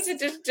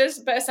to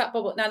just burst that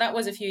bubble. Now, that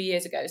was a few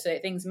years ago, so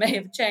things may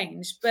have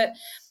changed, but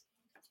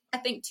I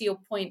think to your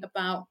point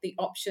about the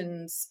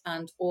options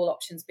and all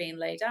options being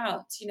laid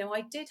out, you know,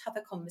 I did have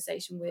a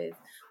conversation with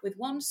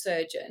one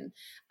surgeon,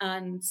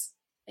 and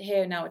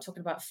here now we're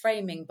talking about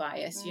framing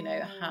bias, you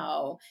know,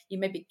 how you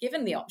may be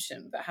given the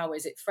option, but how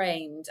is it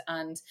framed?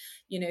 And,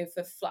 you know,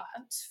 for flat,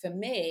 for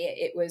me,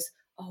 it was,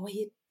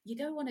 you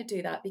don't want to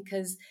do that,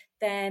 because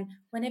then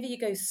whenever you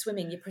go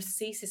swimming, your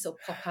prosthesis will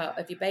pop out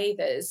of your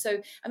bathers.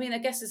 So, I mean, I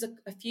guess there's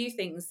a few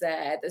things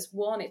there. There's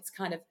one, it's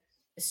kind of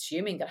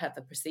assuming I have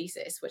a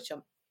prosthesis, which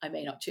I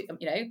may not, you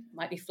know,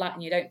 might be flat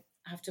and you don't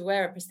have to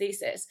wear a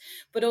prosthesis,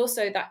 but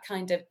also that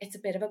kind of, it's a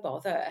bit of a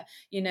bother,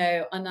 you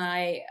know. And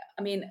I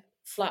mean,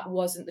 flat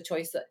wasn't the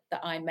choice that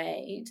I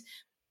made,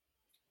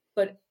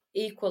 but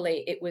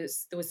equally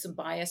there was some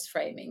bias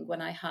framing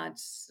when I had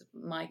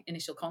my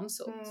initial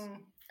consult.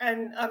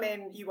 And I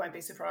mean, you won't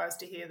be surprised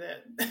to hear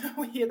that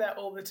we hear that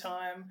all the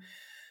time.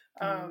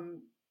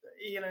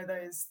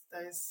 Those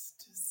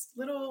just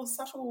little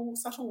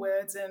subtle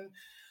words. And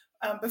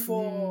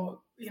before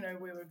we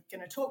were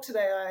going to talk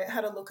today, I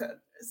had a look at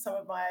some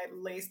of my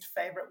least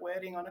favorite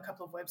wording on a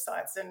couple of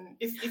websites, and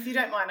if you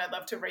don't mind, I'd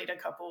love to read a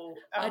couple.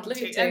 I'd love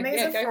you to. And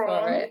these are go from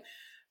for it.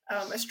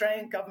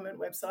 Australian government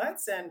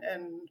websites and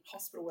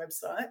hospital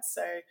websites.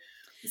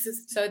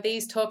 So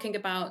these talking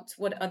about,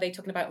 what are they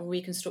talking about?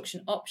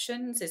 Reconstruction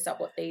options? Is that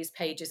what these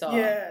pages are?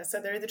 Yeah, so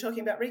they're either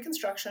talking about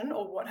reconstruction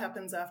or what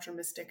happens after a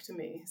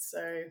mastectomy.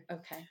 So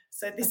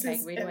this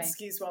is, and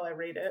excuse while I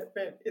read it,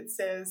 but it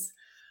says,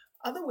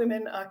 other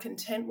women are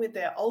content with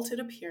their altered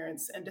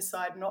appearance and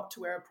decide not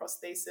to wear a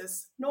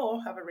prosthesis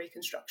nor have a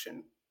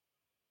reconstruction.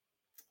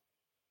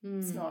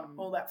 It's not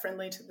all that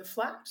friendly to the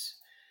flat.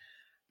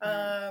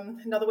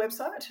 Another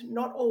website,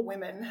 not all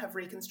women have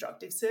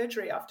reconstructive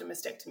surgery after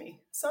mastectomy.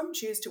 Some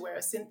choose to wear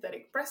a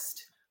synthetic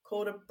breast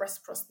called a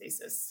breast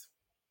prosthesis.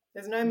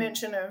 There's no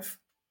mention of,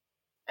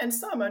 and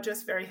some are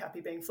just very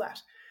happy being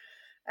flat.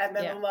 And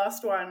then the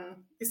last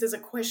one, this is a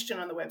question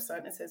on the website,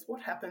 and it says,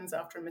 what happens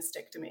after a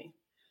mastectomy?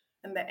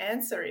 And the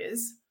answer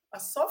is, a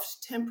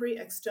soft temporary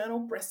external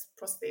breast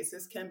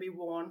prosthesis can be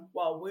worn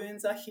while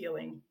wounds are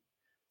healing.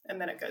 And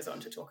then it goes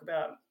on to talk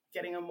about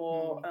getting a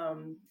more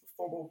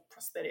formal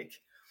prosthetic.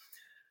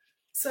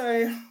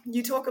 So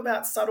you talk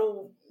about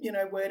subtle,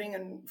 wording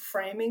and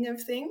framing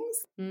of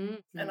things,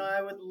 and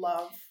I would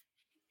love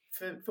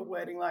for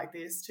wording like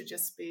this to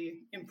just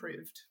be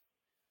improved.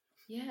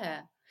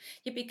 Yeah,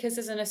 because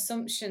there's an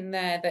assumption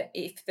there that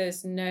if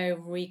there's no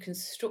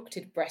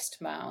reconstructed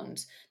breast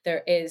mound,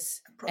 there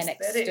is an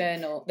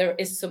external, there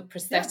is some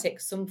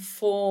prosthetic, some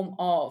form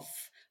of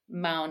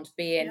mound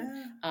being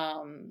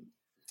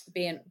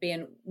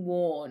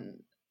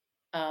worn,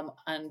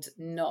 and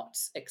not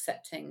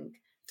accepting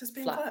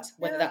flat.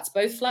 Whether that's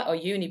both flat or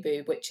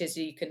uniboob, which is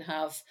you can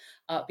have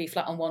be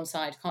flat on one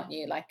side, can't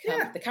you? Like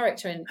the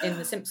character in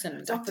The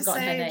Simpsons. I've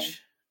forgotten her name.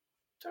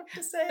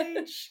 Dr.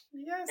 Sage,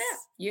 yes.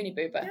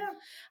 Uniboober.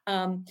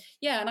 And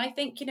I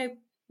think,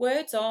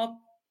 words are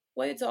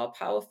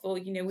powerful.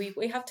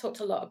 We have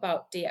talked a lot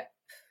about DIEP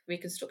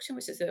reconstruction,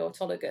 which is the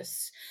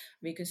autologous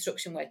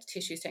reconstruction where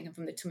tissue is taken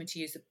from the tummy to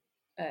use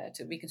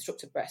to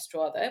reconstruct a breast,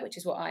 rather, which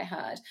is what I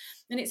had.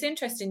 And it's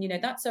interesting,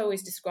 that's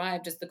always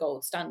described as the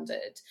gold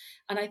standard.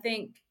 And I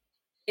think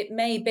it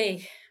may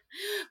be,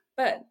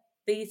 but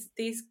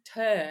these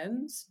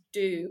terms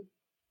do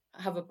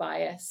have a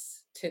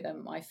bias to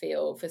them, I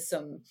feel, for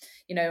some.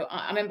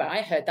 I remember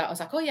I heard that, I was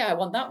like, oh yeah, I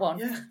want that one.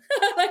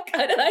 Like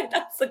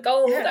that's the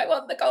gold. I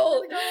want the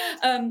gold.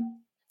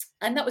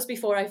 And that was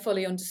before I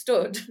fully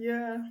understood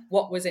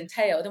what was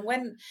entailed. And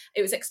when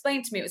it was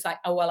explained to me, it was like,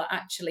 oh well,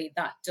 actually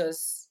that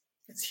is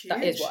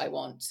what I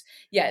want.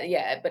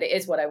 But it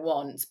is what I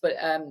want.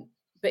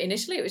 But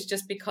initially it was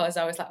just because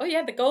I was like, oh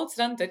yeah, the gold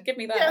standard, give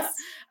me that.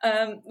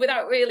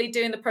 Without really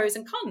doing the pros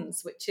and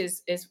cons, which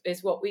is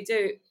what we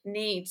do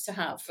need to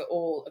have for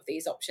all of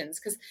these options.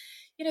 Because,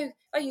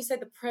 like you said,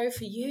 the pro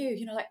for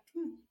you, like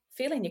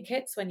feeling your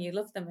kids when you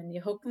love them and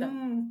you hug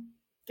them.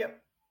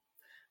 Yep.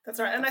 That's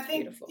right. And I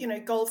think,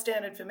 beautiful. Gold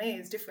standard for me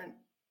is different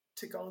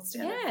to gold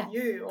standard for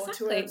you, or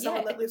to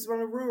someone that lives on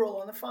a rural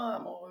on the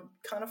farm or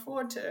can't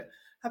afford to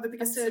have a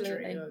bigger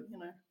surgery, or,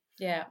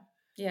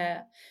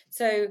 Yeah.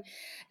 So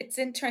it's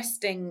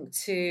interesting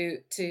to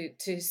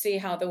see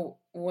how the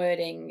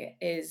wording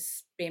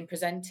is being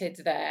presented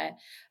there.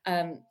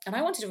 And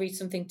I wanted to read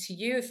something to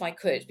you if I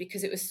could,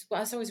 because it was,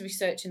 as I was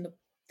researching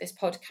this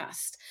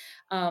podcast,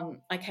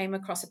 I came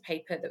across a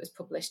paper that was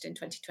published in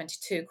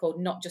 2022 called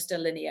Not Just a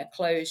Linear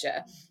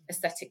Closure,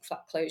 Aesthetic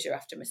Flat Closure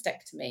After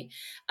Mastectomy.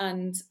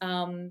 And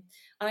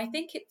I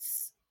think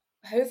it's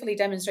hopefully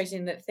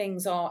demonstrating that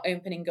things are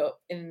opening up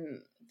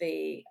in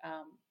the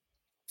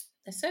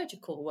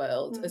surgical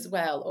world as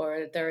well,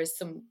 or there is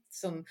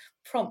some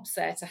prompts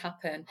there to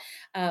happen,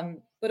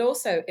 but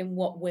also in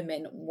what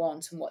women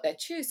want and what they're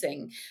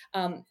choosing.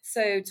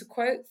 So to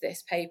quote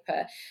this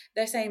paper,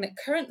 they're saying that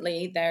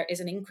currently there is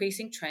an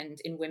increasing trend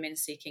in women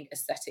seeking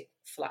aesthetic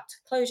flat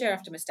closure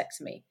after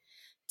mastectomy.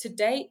 To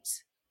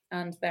date,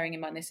 and bearing in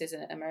mind this is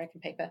an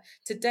American paper,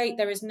 to date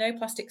there is no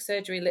plastic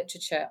surgery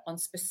literature on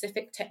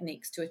specific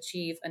techniques to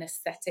achieve an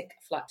aesthetic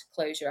flat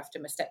closure after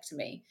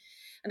mastectomy.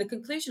 And the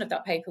conclusion of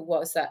that paper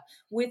was that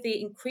with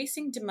the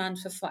increasing demand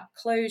for flat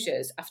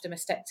closures after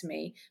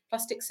mastectomy,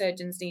 plastic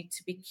surgeons need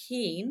to be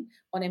keen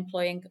on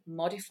employing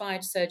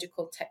modified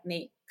surgical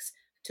techniques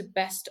to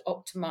best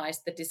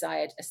optimize the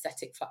desired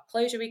aesthetic flat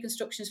closure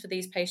reconstructions for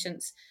these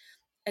patients,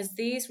 as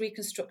these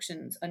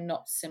reconstructions are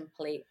not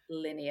simply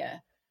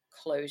linear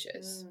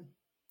closures.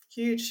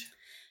 Huge.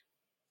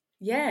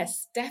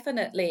 Yes,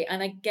 definitely.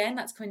 And again,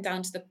 that's coming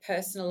down to the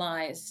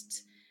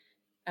personalized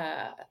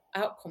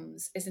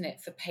outcomes, isn't it,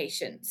 for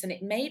patients? And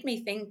it made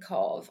me think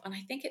of, and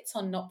I think it's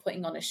on Not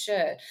Putting on a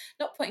Shirt.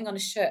 Not Putting on a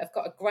Shirt, I've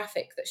got a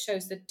graphic that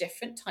shows the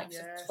different types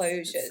of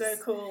closures. It's so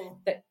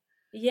cool. That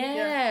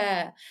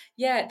Yeah,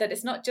 that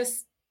it's not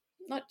just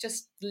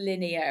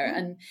linear.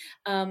 And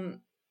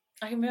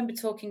I remember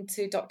talking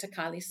to Dr.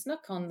 Kylie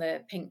Snook on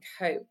the Pink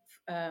Hope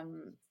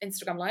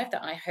Instagram Live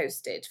that I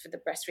hosted for the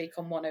Breast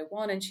Recon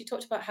 101, and she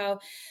talked about how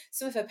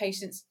some of her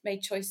patients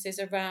made choices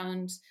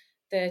around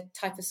the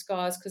type of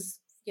scars because,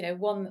 you know,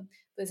 one,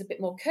 there's a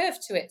bit more curve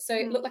to it, so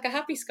it looked like a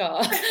happy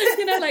scar.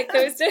 You know, like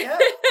those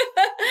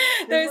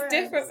those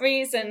different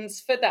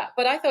reasons for that.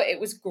 But I thought it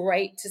was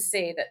great to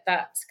see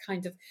that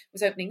kind of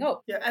was opening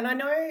up. Yeah, and I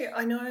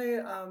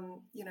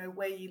know, you know,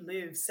 where you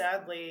live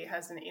sadly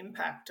has an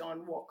impact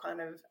on what kind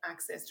of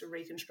access to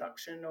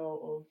reconstruction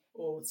or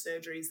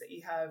surgeries that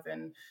you have,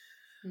 and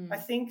I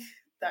think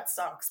that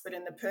sucks. But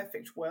in the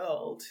perfect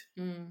world,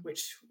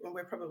 which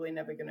we're probably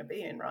never going to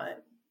be in, right?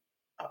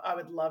 I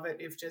would love it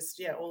if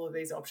just all of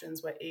these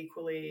options were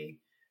equally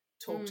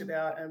talked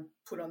about and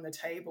put on the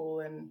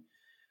table. And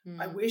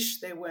I wish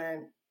there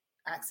weren't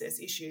access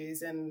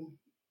issues. And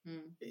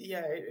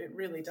it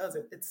really does.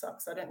 It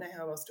sucks. I don't know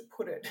how else to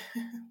put it.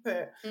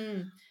 But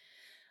and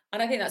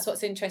I think that's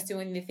what's interesting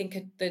when you think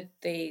of the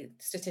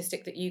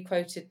statistic that you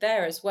quoted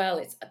there as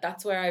well.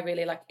 That's where I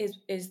really like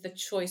is the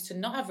choice to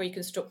not have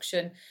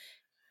reconstruction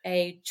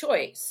a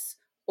choice,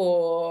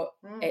 or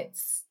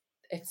it's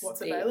what's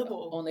the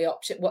available, only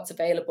option, what's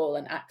available,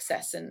 and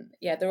access. And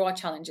there are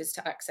challenges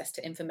to access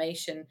to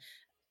information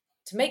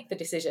to make the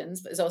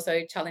decisions, but there's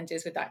also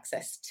challenges with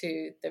access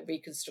to the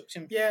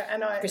reconstruction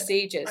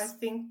procedures. I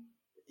think,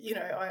 you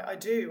know, I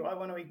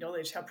want to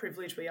acknowledge how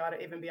privileged we are to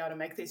even be able to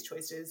make these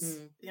choices,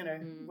 you know,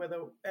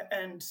 whether,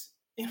 and,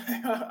 you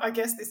know, I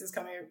guess this is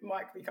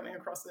might be coming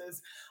across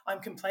as I'm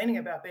complaining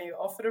about being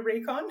offered a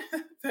recon,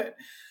 but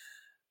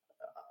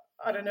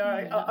I don't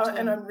know.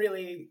 And I'm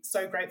really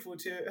so grateful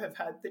to have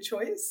had the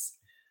choice.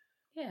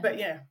 But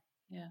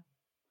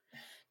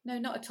no,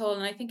 not at all.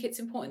 And I think it's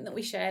important that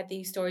we share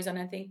these stories. And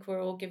I think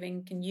we're all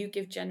can you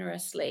give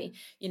generously,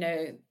 you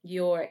know,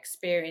 your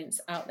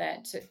experience out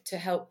there to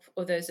help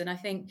others. And I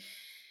think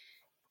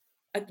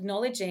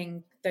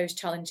acknowledging those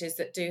challenges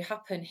that do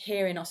happen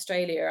here in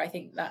Australia, I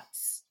think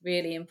that's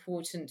really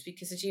important,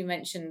 because as you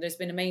mentioned, there's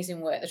been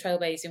amazing work, the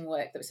trailblazing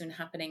work that's been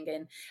happening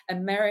in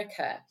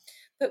America,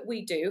 but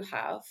we do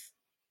have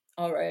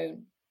our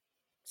own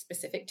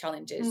specific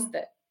challenges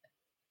that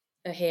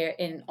are here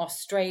in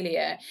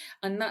Australia.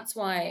 And that's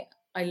why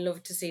I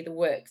love to see the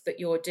work that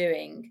you're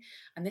doing.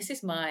 And this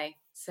is my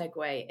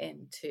segue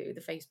into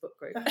the Facebook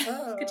group.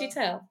 Could you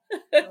tell?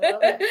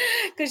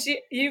 Because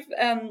you've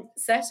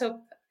set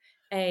up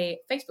a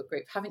Facebook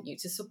group, haven't you,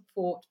 to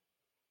support,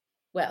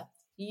 well,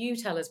 you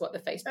tell us what the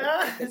Facebook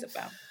group is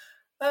about.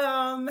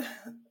 I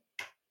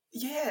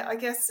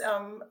guess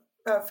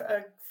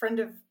a friend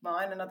of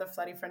mine, another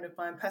flatty friend of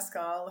mine,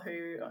 Pascal,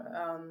 who,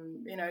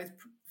 you know, is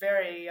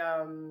very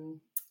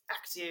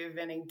active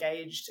and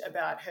engaged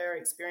about her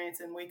experience,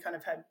 and we kind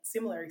of had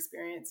similar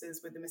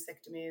experiences with the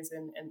mastectomies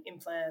and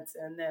implants,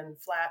 and then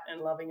flat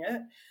and loving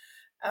it.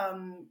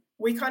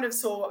 We kind of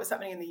saw what was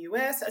happening in the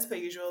US. As per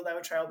usual, they were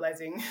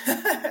trailblazing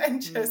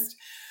and just,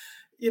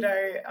 you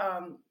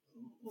know,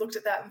 looked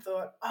at that and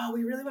thought, oh,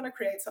 we really want to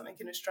create something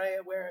in Australia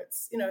where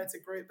it's, you know, it's a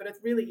group, but it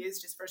really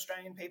is just for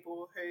Australian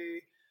people who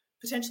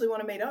potentially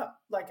want to meet up,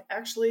 like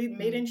actually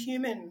meet in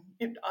human,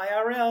 in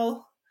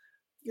IRL,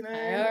 you know.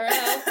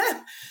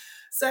 IRL.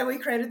 So we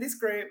created this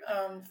group,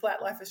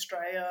 Flat Life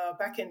Australia,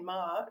 back in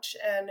March,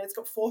 and it's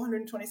got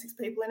 426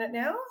 people in it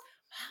now.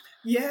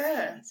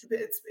 Yeah,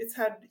 it's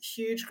had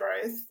huge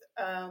growth,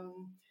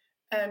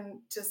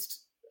 and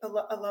just a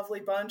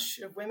lovely bunch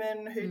of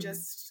women who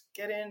just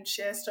get in,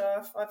 share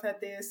stuff. I've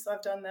had this,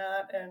 I've done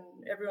that, and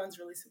everyone's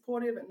really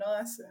supportive and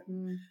nice.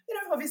 And you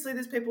know, obviously,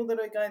 there's people that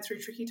are going through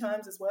tricky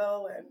times as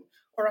well,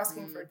 or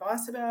asking for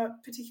advice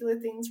about particular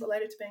things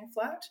related to being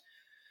flat.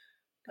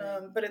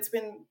 But it's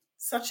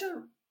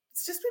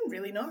just been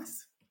really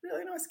nice.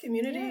 Really nice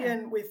community,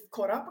 and we've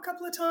caught up a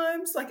couple of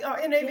times. Like,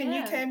 and even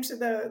you came to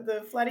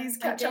the Flatties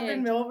catch up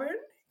in Melbourne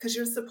because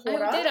you're a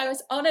supporter. I did. I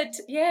was honoured.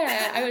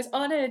 I was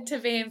honoured to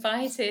be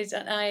invited,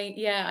 and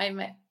I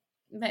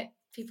met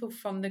people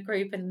from the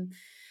group, and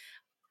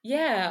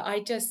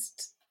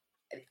it's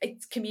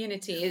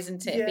community,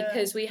 isn't it?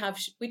 Because we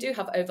do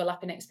have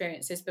overlapping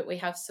experiences, but we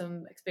have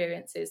some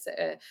experiences that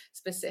are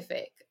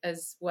specific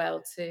as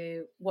well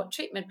to what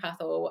treatment path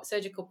or what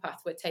surgical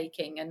path we're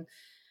taking. And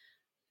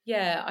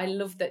I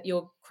love that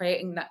you're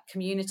creating that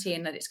community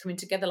and that it's coming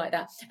together like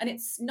that. And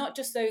it's not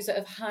just those that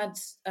have had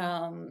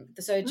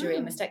the surgery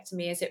and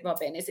mastectomy, is it,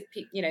 Robin? Is it,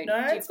 you know,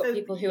 you've got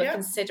people who are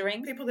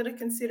considering? People that are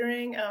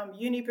considering,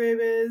 uni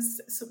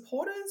boobers,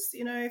 supporters.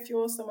 You know, if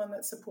you're someone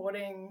that's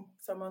supporting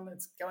someone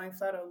that's going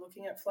flat or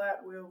looking at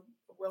flat, we'll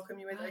welcome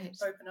you with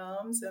open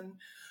arms. And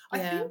I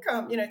think,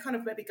 you know, kind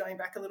of maybe going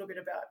back a little bit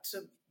about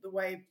to the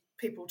way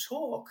people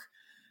talk,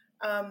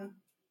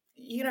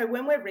 you know,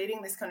 when we're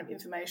reading this kind of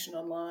information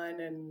online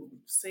and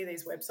see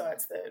these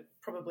websites that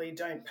probably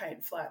don't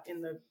paint flat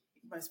in the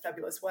most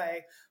fabulous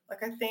way,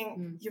 like I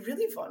think you're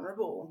really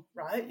vulnerable,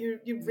 right?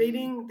 You're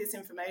reading this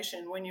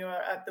information when you're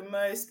at the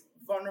most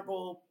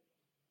vulnerable,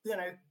 you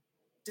know,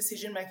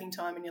 decision-making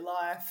time in your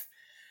life,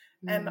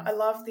 And I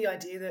love the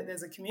idea that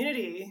there's a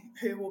community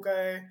who will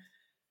go,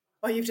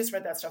 oh, you've just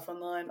read that stuff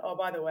online. Oh,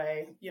 by the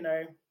way,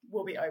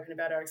 we'll be open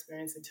about our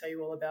experience and tell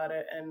you all about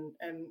it and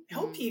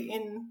help you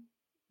in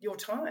your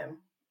time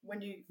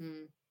when you,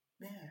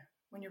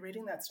 when you're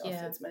reading that stuff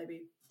that's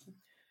maybe a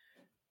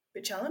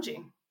bit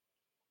challenging.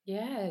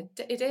 Yeah,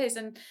 it is.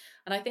 And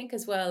I think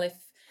as well, if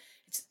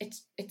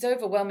it's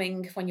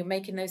overwhelming when you're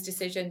making those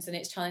decisions and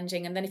it's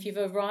challenging. And then if you've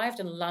arrived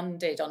and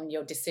landed on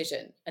your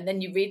decision and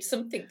then you read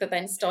something that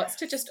then starts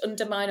to just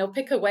undermine or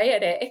pick away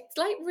at it, it's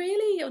like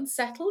really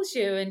unsettles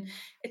you. And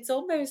it's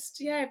almost,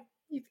 it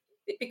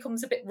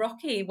becomes a bit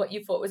rocky, what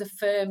you thought was a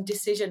firm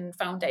decision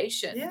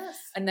foundation. Yes.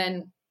 And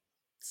then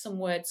some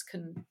words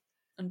can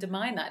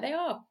undermine that.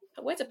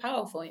 Words are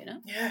powerful,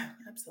 Yeah,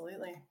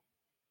 absolutely.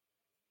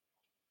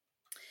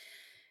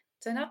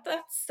 So now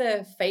that's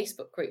the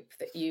Facebook group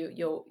that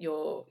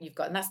you've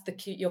got, and that's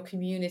your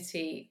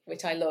community,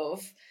 which I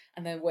love,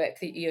 and the work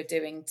that you're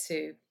doing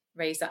to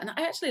raise that. And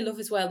I actually love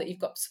as well that you've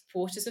got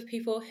supporters of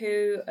people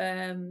who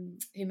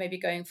may be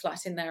going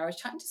flat in there. I was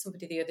chatting to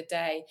somebody the other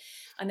day,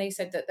 and they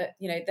said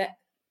that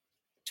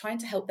trying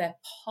to help their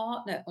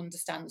partner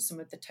understand some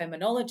of the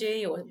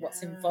terminology or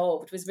what's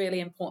involved was really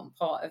important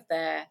part of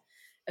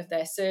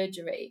their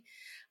surgery.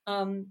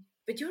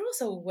 But you're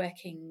also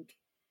working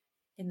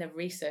in the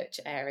research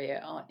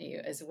area, aren't you,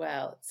 as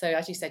well? So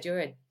as you said, you're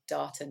a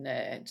data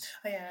nerd.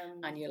 I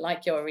am. And you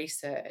like your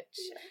research,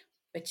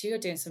 but you're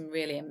doing some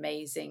really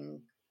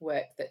amazing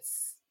work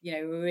that's,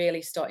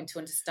 really starting to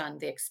understand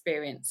the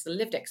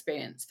lived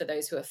experience for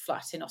those who are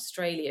flat in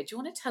Australia. Do you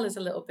want to tell us a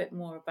little bit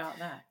more about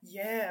that?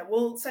 Yeah,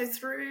 well, so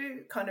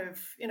through kind of,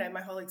 my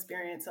whole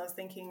experience, I was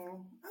thinking,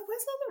 oh,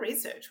 where's all the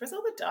research? Where's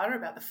all the data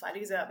about the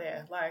flatties out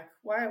there? Like,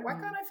 why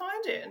can't I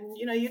find it? And,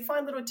 you'd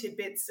find little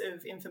tidbits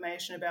of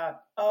information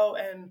about,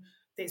 and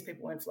these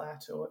people went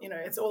flat, or,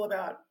 it's all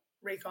about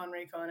recon,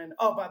 and,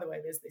 oh, by the way,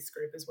 there's this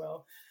group as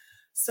well.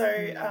 So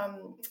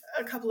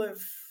a couple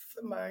of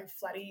my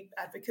flatty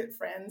advocate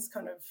friends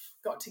kind of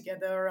got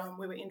together.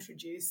 We were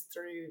introduced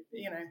through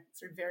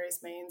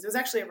various means. It was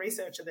actually a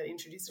researcher that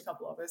introduced a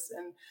couple of us,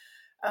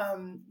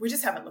 and we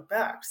just haven't looked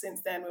back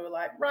since then. We were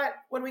like, right,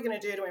 what are we going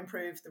to do to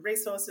improve the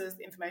resources,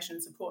 the information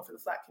and support for the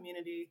flat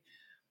community?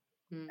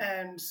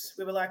 And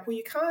we were like, well,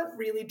 you can't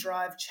really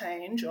drive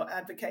change or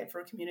advocate for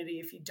a community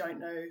if you don't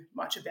know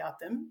much about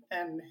them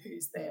and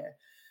who's there.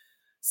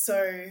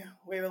 So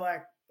we were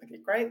like, okay,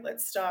 great,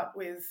 let's start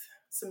with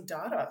some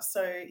data.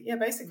 So,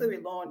 basically we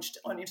launched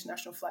on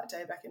International Flat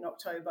Day back in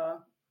October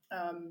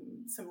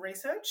some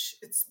research.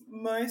 It's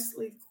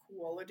mostly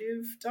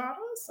qualitative data,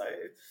 so,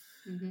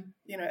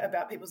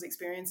 about people's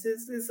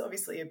experiences. There's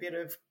obviously a bit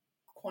of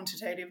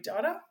quantitative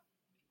data.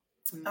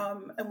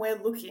 And we're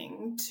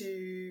looking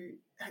to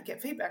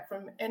get feedback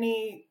from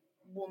any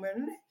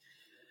woman,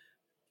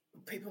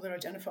 people that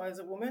identify as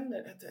a woman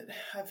that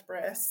have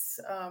breasts,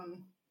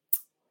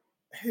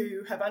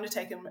 who have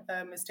undertaken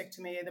a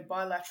mastectomy, either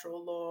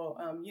bilateral or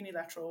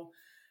unilateral,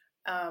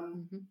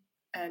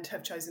 and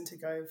have chosen to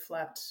go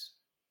flat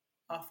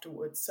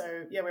afterwards.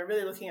 So, we're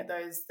really looking at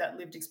that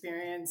lived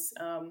experience,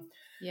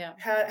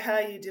 how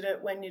you did it,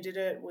 when you did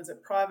it, was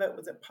it private,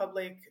 was it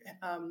public,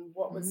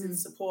 what was the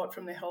support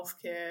from the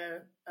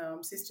healthcare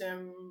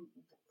system,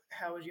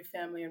 how was your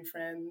family and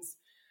friends,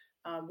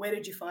 where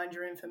did you find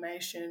your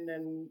information,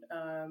 and,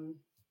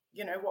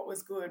 what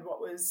was good, what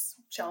was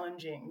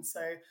challenging.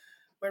 So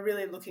we're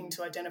really looking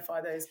to identify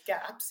those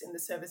gaps in the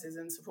services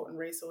and support and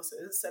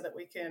resources so that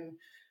we can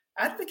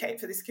advocate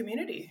for this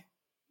community,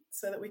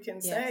 so that we can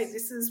say,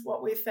 this is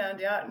what we've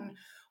found out. And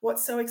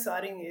what's so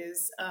exciting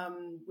is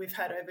we've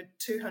had over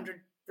 200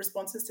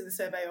 responses to the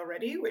survey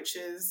already, which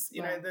is,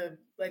 the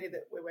lady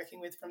that we're working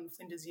with from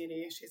Flinders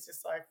Uni, she's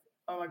just like,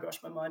 oh my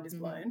gosh, my mind is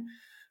blown.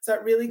 So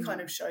it really kind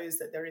of shows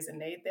that there is a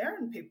need there,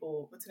 and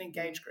it's an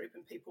engaged group,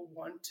 and people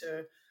want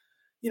to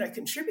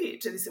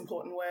contribute to this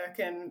important work.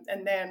 And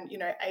then,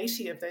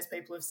 80 of those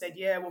people have said,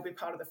 we'll be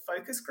part of the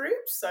focus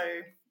group. So,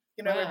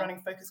 we're running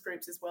focus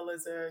groups as well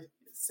as a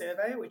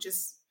survey, which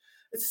is,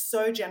 it's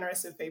so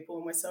generous of people,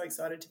 and we're so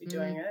excited to be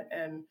doing it.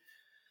 And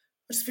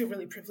I just feel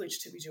really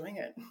privileged to be doing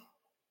it.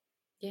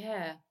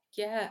 Yeah.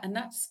 And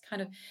that's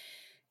kind of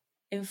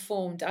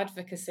informed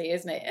advocacy,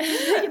 isn't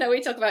it?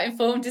 We talk about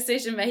informed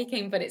decision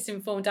making, but it's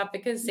informed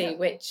advocacy,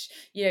 which,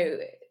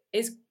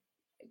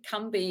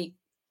 can be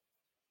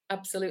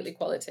absolutely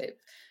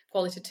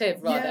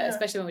qualitative rather,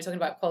 especially when we're talking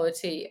about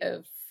quality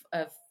of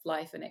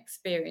life and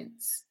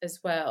experience as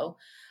well.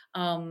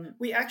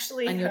 We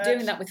actually you're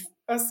doing that with.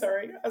 Oh,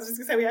 sorry. I was just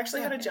going to say, we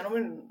actually had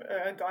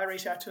a guy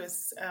reach out to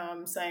us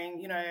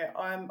saying,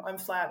 I'm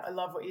flat. I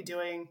love what you're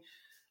doing.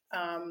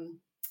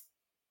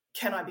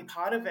 Can I be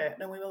part of it?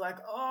 And we were like,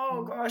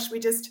 oh gosh,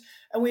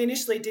 we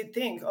initially did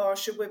think,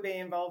 should we be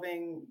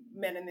involving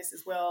men in this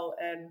as well?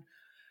 And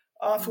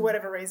for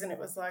whatever reason, it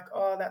was like,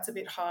 that's a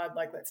bit hard.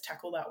 Like, let's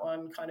tackle that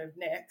one kind of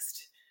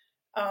next.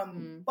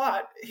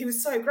 But he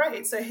was so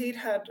great. So he'd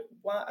had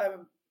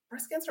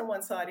breast cancer on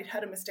one side, he'd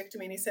had a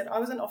mastectomy, and he said, I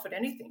wasn't offered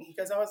anything. He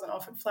goes, I wasn't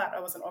offered flat, I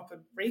wasn't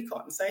offered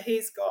recon. So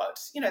he's got,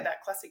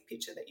 that classic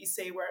picture that you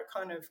see where it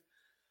kind of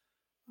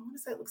want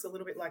to say it looks a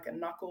little bit like a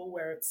knuckle,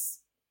 where it's,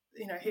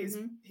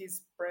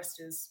 his breast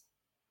is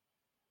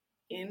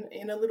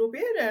in a little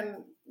bit,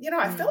 and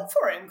I felt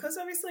for him because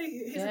obviously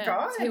he's a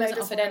guy. So he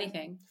wasn't offered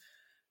anything.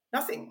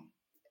 Nothing.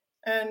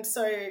 And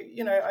so,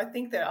 I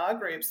think there are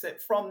groups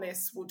that from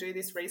this will do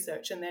this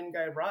research and then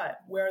go, right,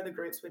 where are the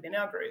groups within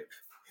our group?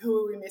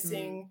 Who are we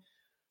missing?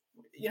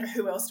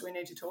 Who else do we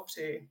need to talk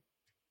to?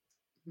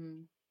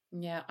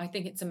 Yeah, I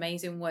think it's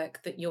amazing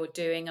work that you're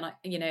doing, and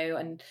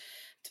and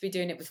to be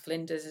doing it with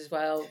Flinders as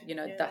well,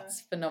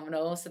 that's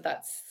phenomenal. So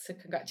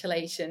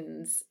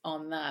congratulations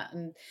on that.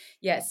 And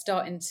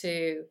starting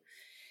to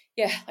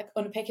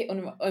unpick it,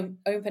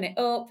 open it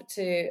up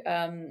to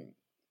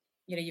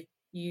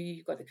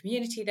you've got the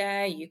community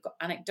there, you've got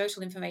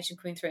anecdotal information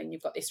coming through, and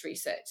you've got this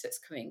research that's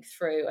coming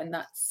through, and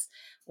that's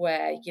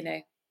where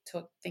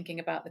thinking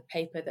about the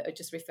paper that I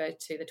just referred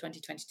to, the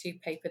 2022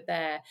 paper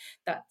there,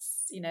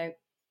 that's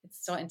it's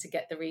starting to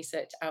get the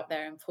research out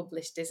there and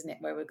published, isn't it,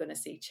 where we're going to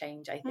see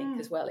change, I think,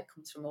 as well. It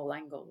comes from all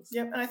angles.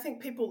 Yep, and I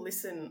think people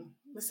listen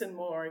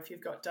more if you've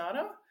got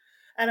data.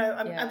 And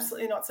I'm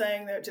absolutely not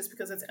saying that just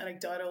because it's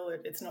anecdotal,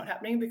 it's not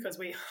happening, because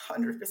we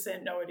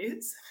 100% know it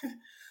is.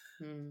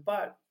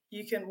 But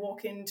you can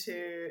walk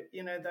into,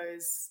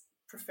 those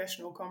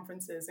professional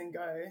conferences and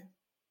go,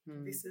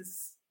 this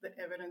is the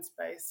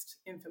evidence-based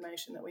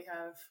information that we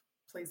have.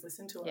 Please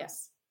listen to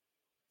us.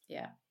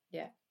 Yeah.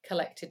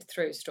 Collected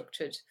through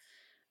structured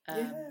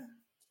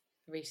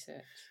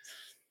research.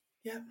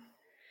 Yeah.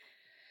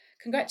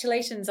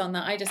 Congratulations on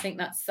that. I just think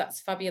that's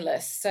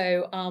fabulous.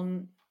 So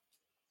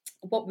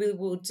what we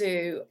will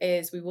do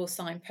is we will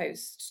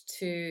signpost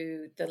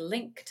to the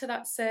link to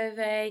that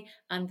survey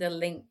and the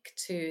link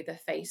to the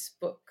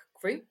Facebook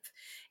group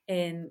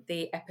in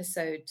the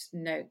episode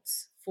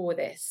notes for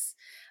this.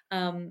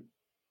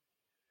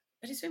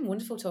 But it's been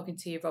wonderful talking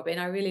to you, Robin.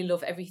 I really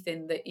love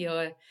everything that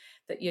you're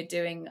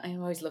doing. I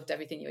always loved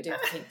everything you were doing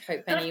for Pink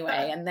Hope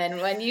anyway. And then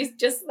when you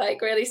just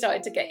really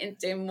started to get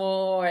into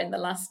more in the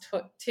last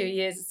 2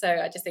 years or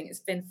so, I just think it's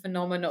been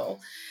phenomenal.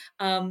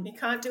 You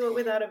can't do it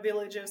without a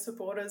village of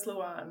supporters,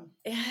 Luann.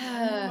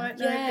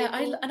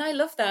 I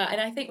love that. And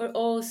I think we're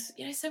all,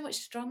 so much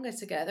stronger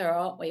together,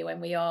 aren't we,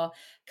 when we are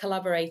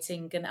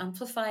collaborating and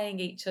amplifying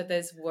each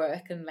other's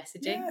work and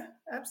messaging? Yeah,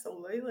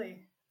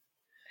 absolutely.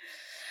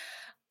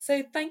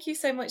 So thank you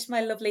so much,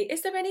 my lovely.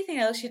 Is there anything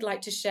else you'd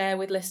like to share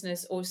with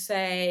listeners or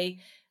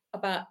say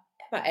about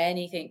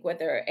anything,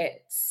 whether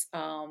it's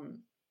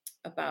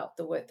about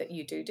the work that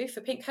you do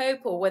for Pink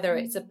Hope, or whether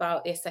it's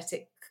about the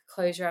aesthetic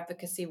closure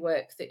advocacy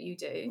work that you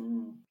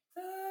do?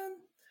 I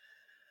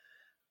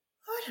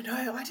don't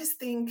know. I just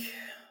think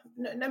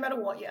no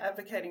matter what you're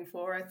advocating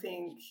for, I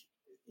think,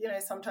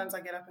 sometimes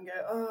I get up and go,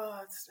 oh,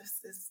 it's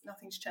just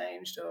nothing's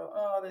changed, or,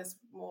 oh, there's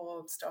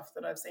more stuff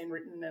that I've seen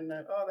written, and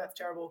oh, that's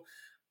terrible.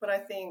 But I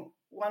think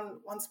one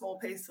small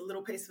piece, a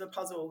little piece of a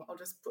puzzle, I'll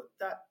just put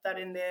that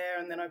in there,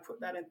 and then I put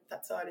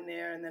that side in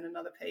there, and then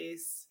another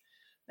piece.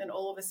 Then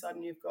all of a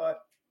sudden you've got,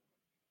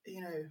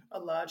 a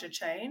larger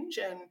change.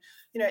 And,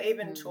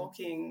 even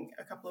talking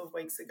a couple of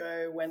weeks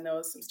ago when there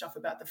was some stuff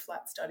about the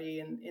flat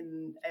study,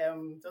 and there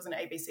was an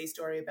ABC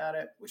story about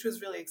it, which was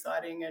really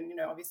exciting. And,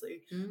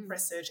 obviously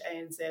Breast Surge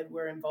ANZ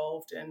were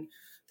involved, and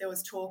there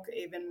was talk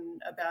even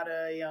about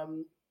a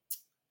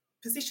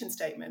position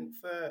statement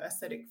for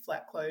aesthetic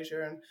flat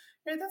closure,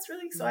 and that's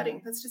really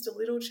exciting. That's just a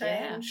little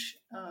change,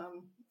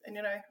 and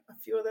a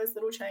few of those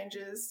little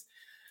changes,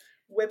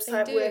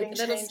 website wording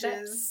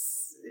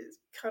changes,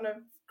 kind of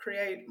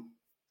create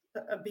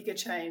a bigger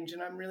change.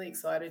 And I'm really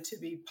excited to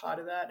be part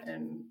of that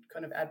and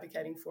kind of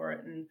advocating for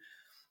it. And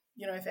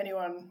if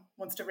anyone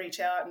wants to reach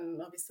out, and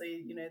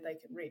obviously they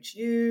can reach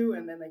you,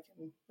 and then they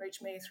can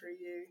reach me through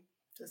you.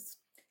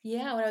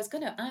 Well, I was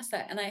going to ask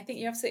that, and I think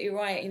you're absolutely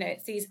right.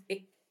 It's these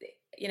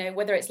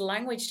whether it's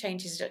language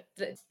changes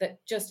that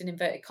just in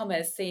inverted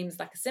commas seems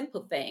like a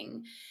simple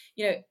thing,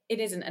 it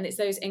isn't. And it's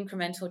those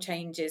incremental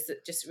changes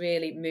that just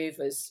really move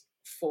us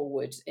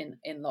forward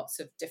in lots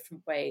of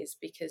different ways,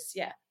 because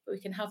we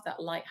can have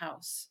that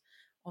lighthouse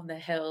on the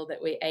hill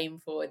that we aim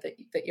for,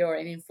 that you're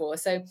aiming for.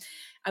 So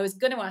I was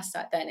going to ask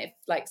that then,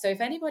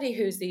 if anybody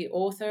who's the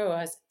author or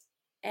has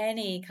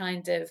any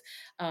kind of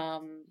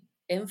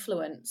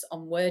influence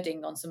on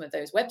wording on some of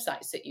those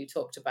websites that you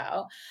talked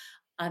about,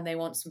 and they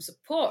want some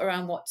support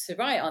around what to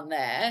write on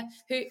there,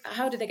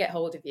 how do they get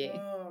hold of you?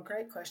 Oh,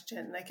 great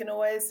question. They can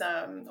always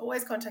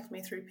contact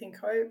me through Pink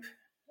Hope.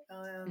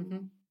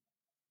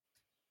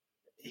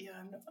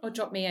 Or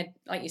drop me a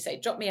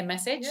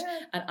message,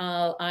 and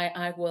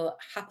I will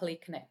happily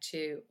connect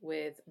you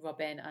with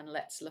Robin, and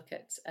let's look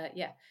at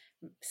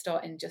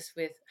starting just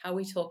with how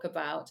we talk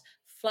about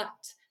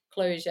flat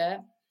closure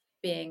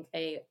being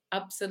a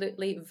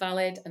absolutely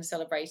valid and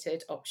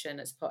celebrated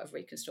option as part of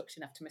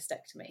reconstruction after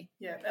mastectomy.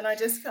 Yeah, and I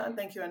just can't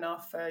thank you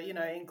enough for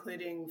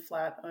including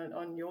flat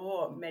on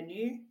your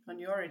menu, on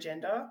your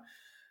agenda.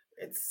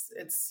 It's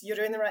you're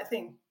doing the right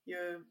thing.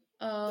 You're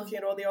looking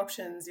at all the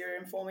options, you're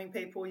informing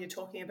people, you're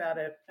talking about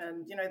it,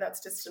 and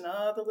that's just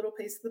another little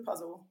piece of the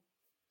puzzle.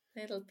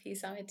 little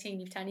piece. I'm a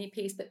teeny tiny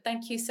piece, but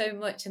thank you so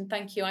much, and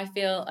thank you. I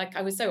feel like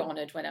I was so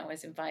honoured when I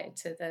was invited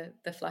to the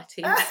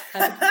Flatties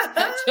kind of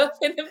catch up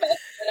in the bed.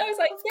 And I was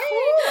like, of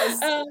course.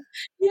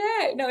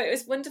 yeah, no, it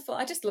was wonderful.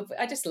 I just love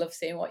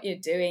seeing what you're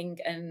doing,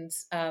 and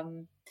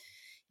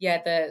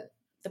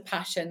the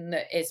passion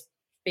that is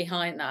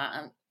behind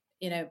that,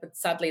 and but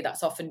sadly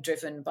that's often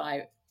driven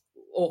by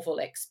awful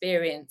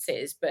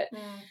experiences. But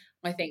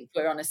I think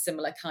we're on a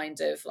similar kind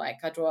of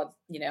like, I'd rather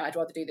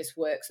do this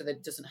work so that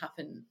it doesn't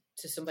happen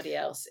to somebody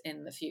else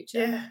in the future.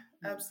 Yeah,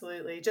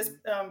 absolutely. Just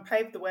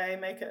pave the way,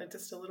 make it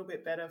just a little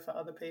bit better for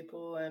other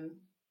people, and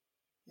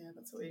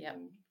that's what we can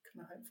kind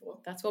of hope for.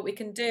 That's what we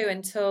can do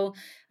until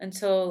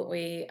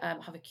we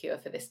have a cure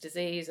for this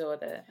disease, or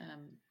that's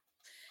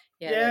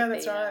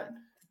right.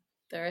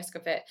 The risk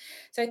of it.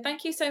 So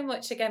thank you so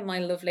much again, my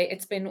lovely.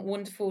 It's been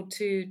wonderful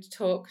to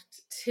talk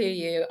to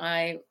you.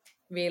 I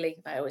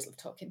always love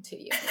talking to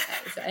you.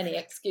 Is there any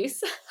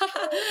excuse?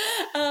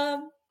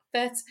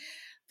 But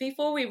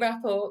before we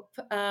wrap up,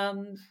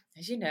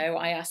 as you know,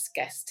 I ask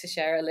guests to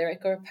share a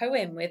lyric or a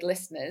poem with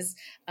listeners,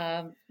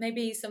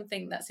 maybe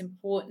something that's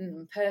important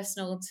and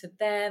personal to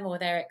them or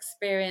their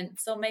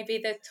experience, or maybe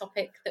the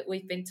topic that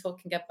we've been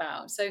talking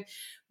about. So,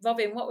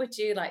 Robin, what would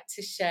you like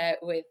to share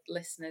with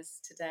listeners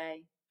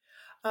today?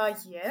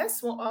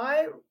 Yes, well,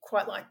 I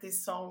quite like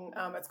this song.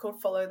 It's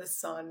called Follow the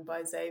Sun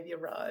by Xavier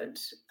Rudd.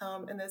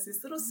 And there's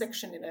this little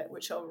section in it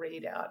which I'll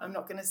read out. I'm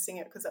not going to sing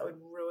it because that would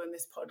ruin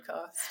this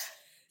podcast.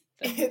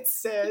 It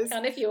says, you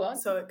can if you want.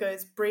 So it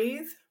goes,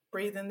 breathe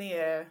in the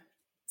air,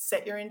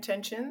 set your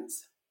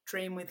intentions,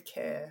 dream with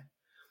care.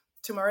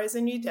 Tomorrow's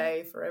a new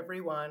day for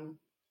everyone,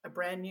 a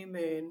brand new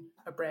moon,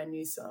 a brand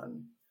new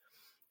sun.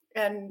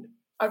 And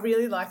I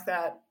really like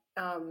that.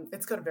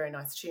 It's got a very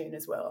nice tune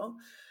as well.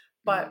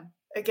 But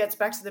it gets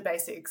back to the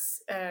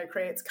basics,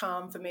 creates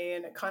calm for me,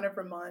 and it kind of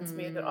reminds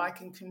me that I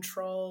can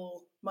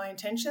control my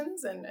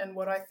intentions and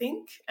what I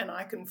think, and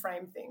I can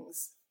frame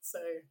things. So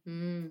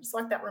just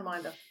like that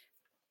reminder.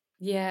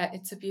 Yeah,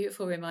 it's a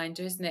beautiful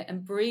reminder, isn't it?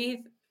 And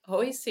breathe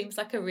always seems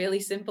like a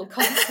really simple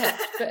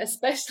concept, but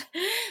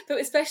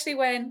especially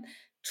when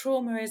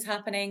trauma is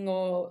happening,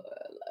 or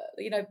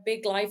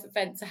big life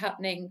events are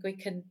happening, we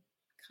can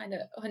kind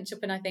of hunch up,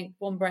 and I think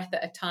one breath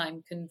at a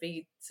time can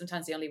be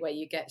sometimes the only way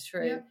you get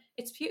through. Yeah.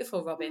 It's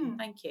beautiful, Robin.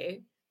 Thank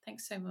you.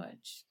 Thanks so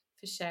much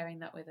for sharing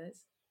that with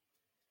us.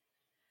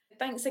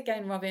 Thanks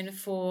again, Robin,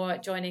 for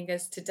joining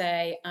us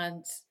today,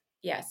 and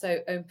so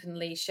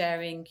openly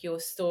sharing your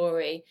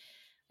story,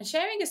 and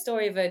sharing a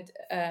story of a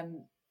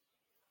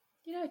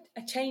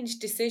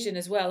changed decision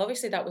as well.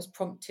 Obviously, that was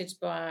prompted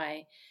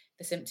by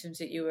the symptoms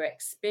that you were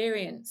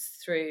experiencing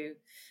through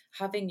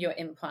having your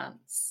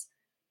implants.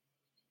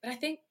 But I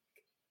think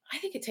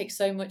it takes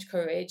so much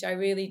courage. I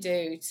really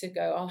do, to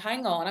go, oh,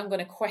 hang on, I'm going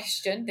to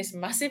question this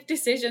massive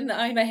decision that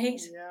I made.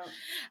 Yeah.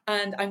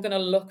 And I'm going to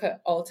look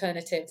at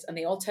alternatives. And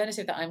the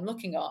alternative that I'm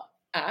looking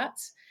at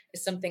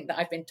is something that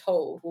I've been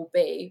told will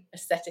be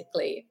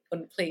aesthetically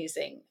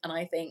unpleasing. And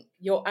I think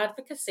your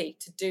advocacy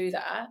to do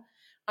that,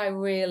 I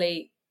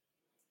really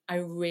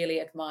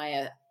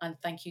admire. And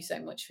thank you so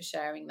much for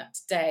sharing that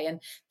today.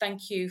 And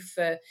thank you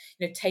for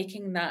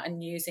taking that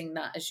and using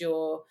that as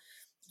your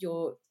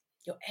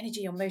energy,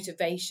 your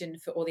motivation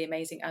for all the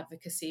amazing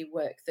advocacy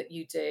work that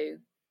you do.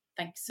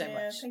 Thanks so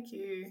much. Thank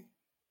you.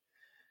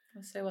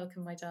 You're so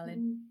welcome, my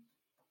darling.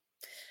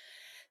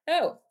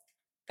 Oh,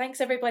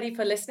 thanks everybody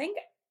for listening.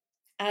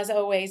 As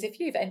always, if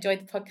you've enjoyed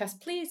the podcast,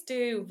 please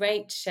do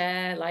rate,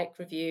 share, like,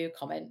 review,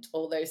 comment,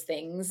 all those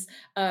things.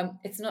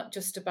 It's not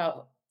just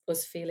about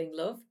us feeling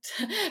loved,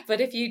 but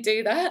if you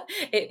do that,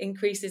 it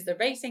increases the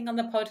rating on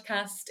the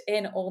podcast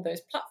in all those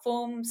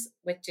platforms,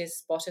 which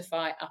is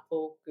Spotify,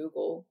 Apple,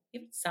 Google,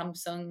 even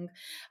Samsung,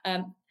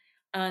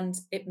 and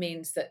it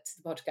means that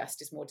the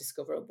podcast is more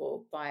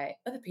discoverable by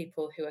other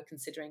people who are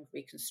considering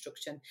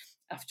reconstruction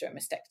after a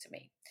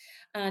mastectomy.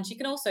 And you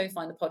can also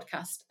find the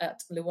podcast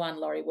at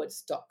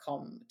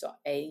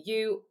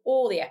luannlauriewoods.com.au.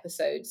 All the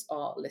episodes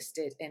are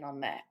listed in on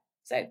there.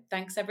 So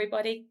thanks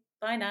everybody.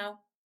 Bye now.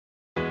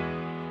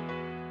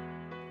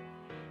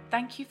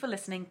 Thank you for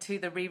listening to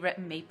the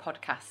Rewritten Me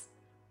podcast.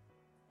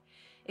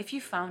 If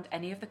you found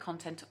any of the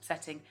content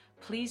upsetting,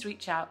 please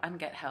reach out and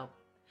get help.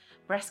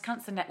 Breast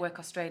Cancer Network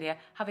Australia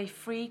have a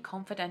free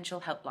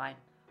confidential helpline,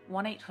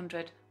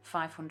 1800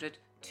 500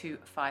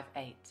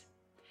 258.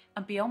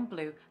 And Beyond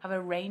Blue have a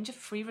range of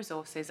free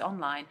resources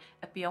online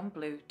at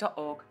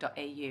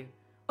beyondblue.org.au,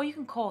 or you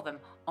can call them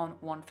on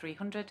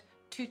 1300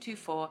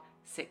 224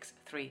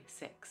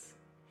 636.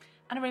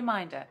 And a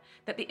reminder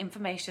that the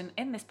information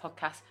in this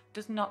podcast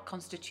does not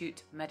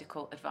constitute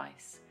medical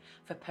advice.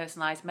 For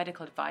personalised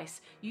medical advice,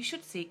 you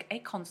should seek a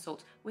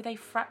consult with a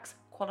FRAX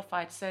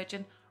qualified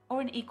surgeon or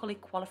an equally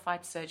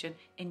qualified surgeon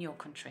in your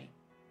country.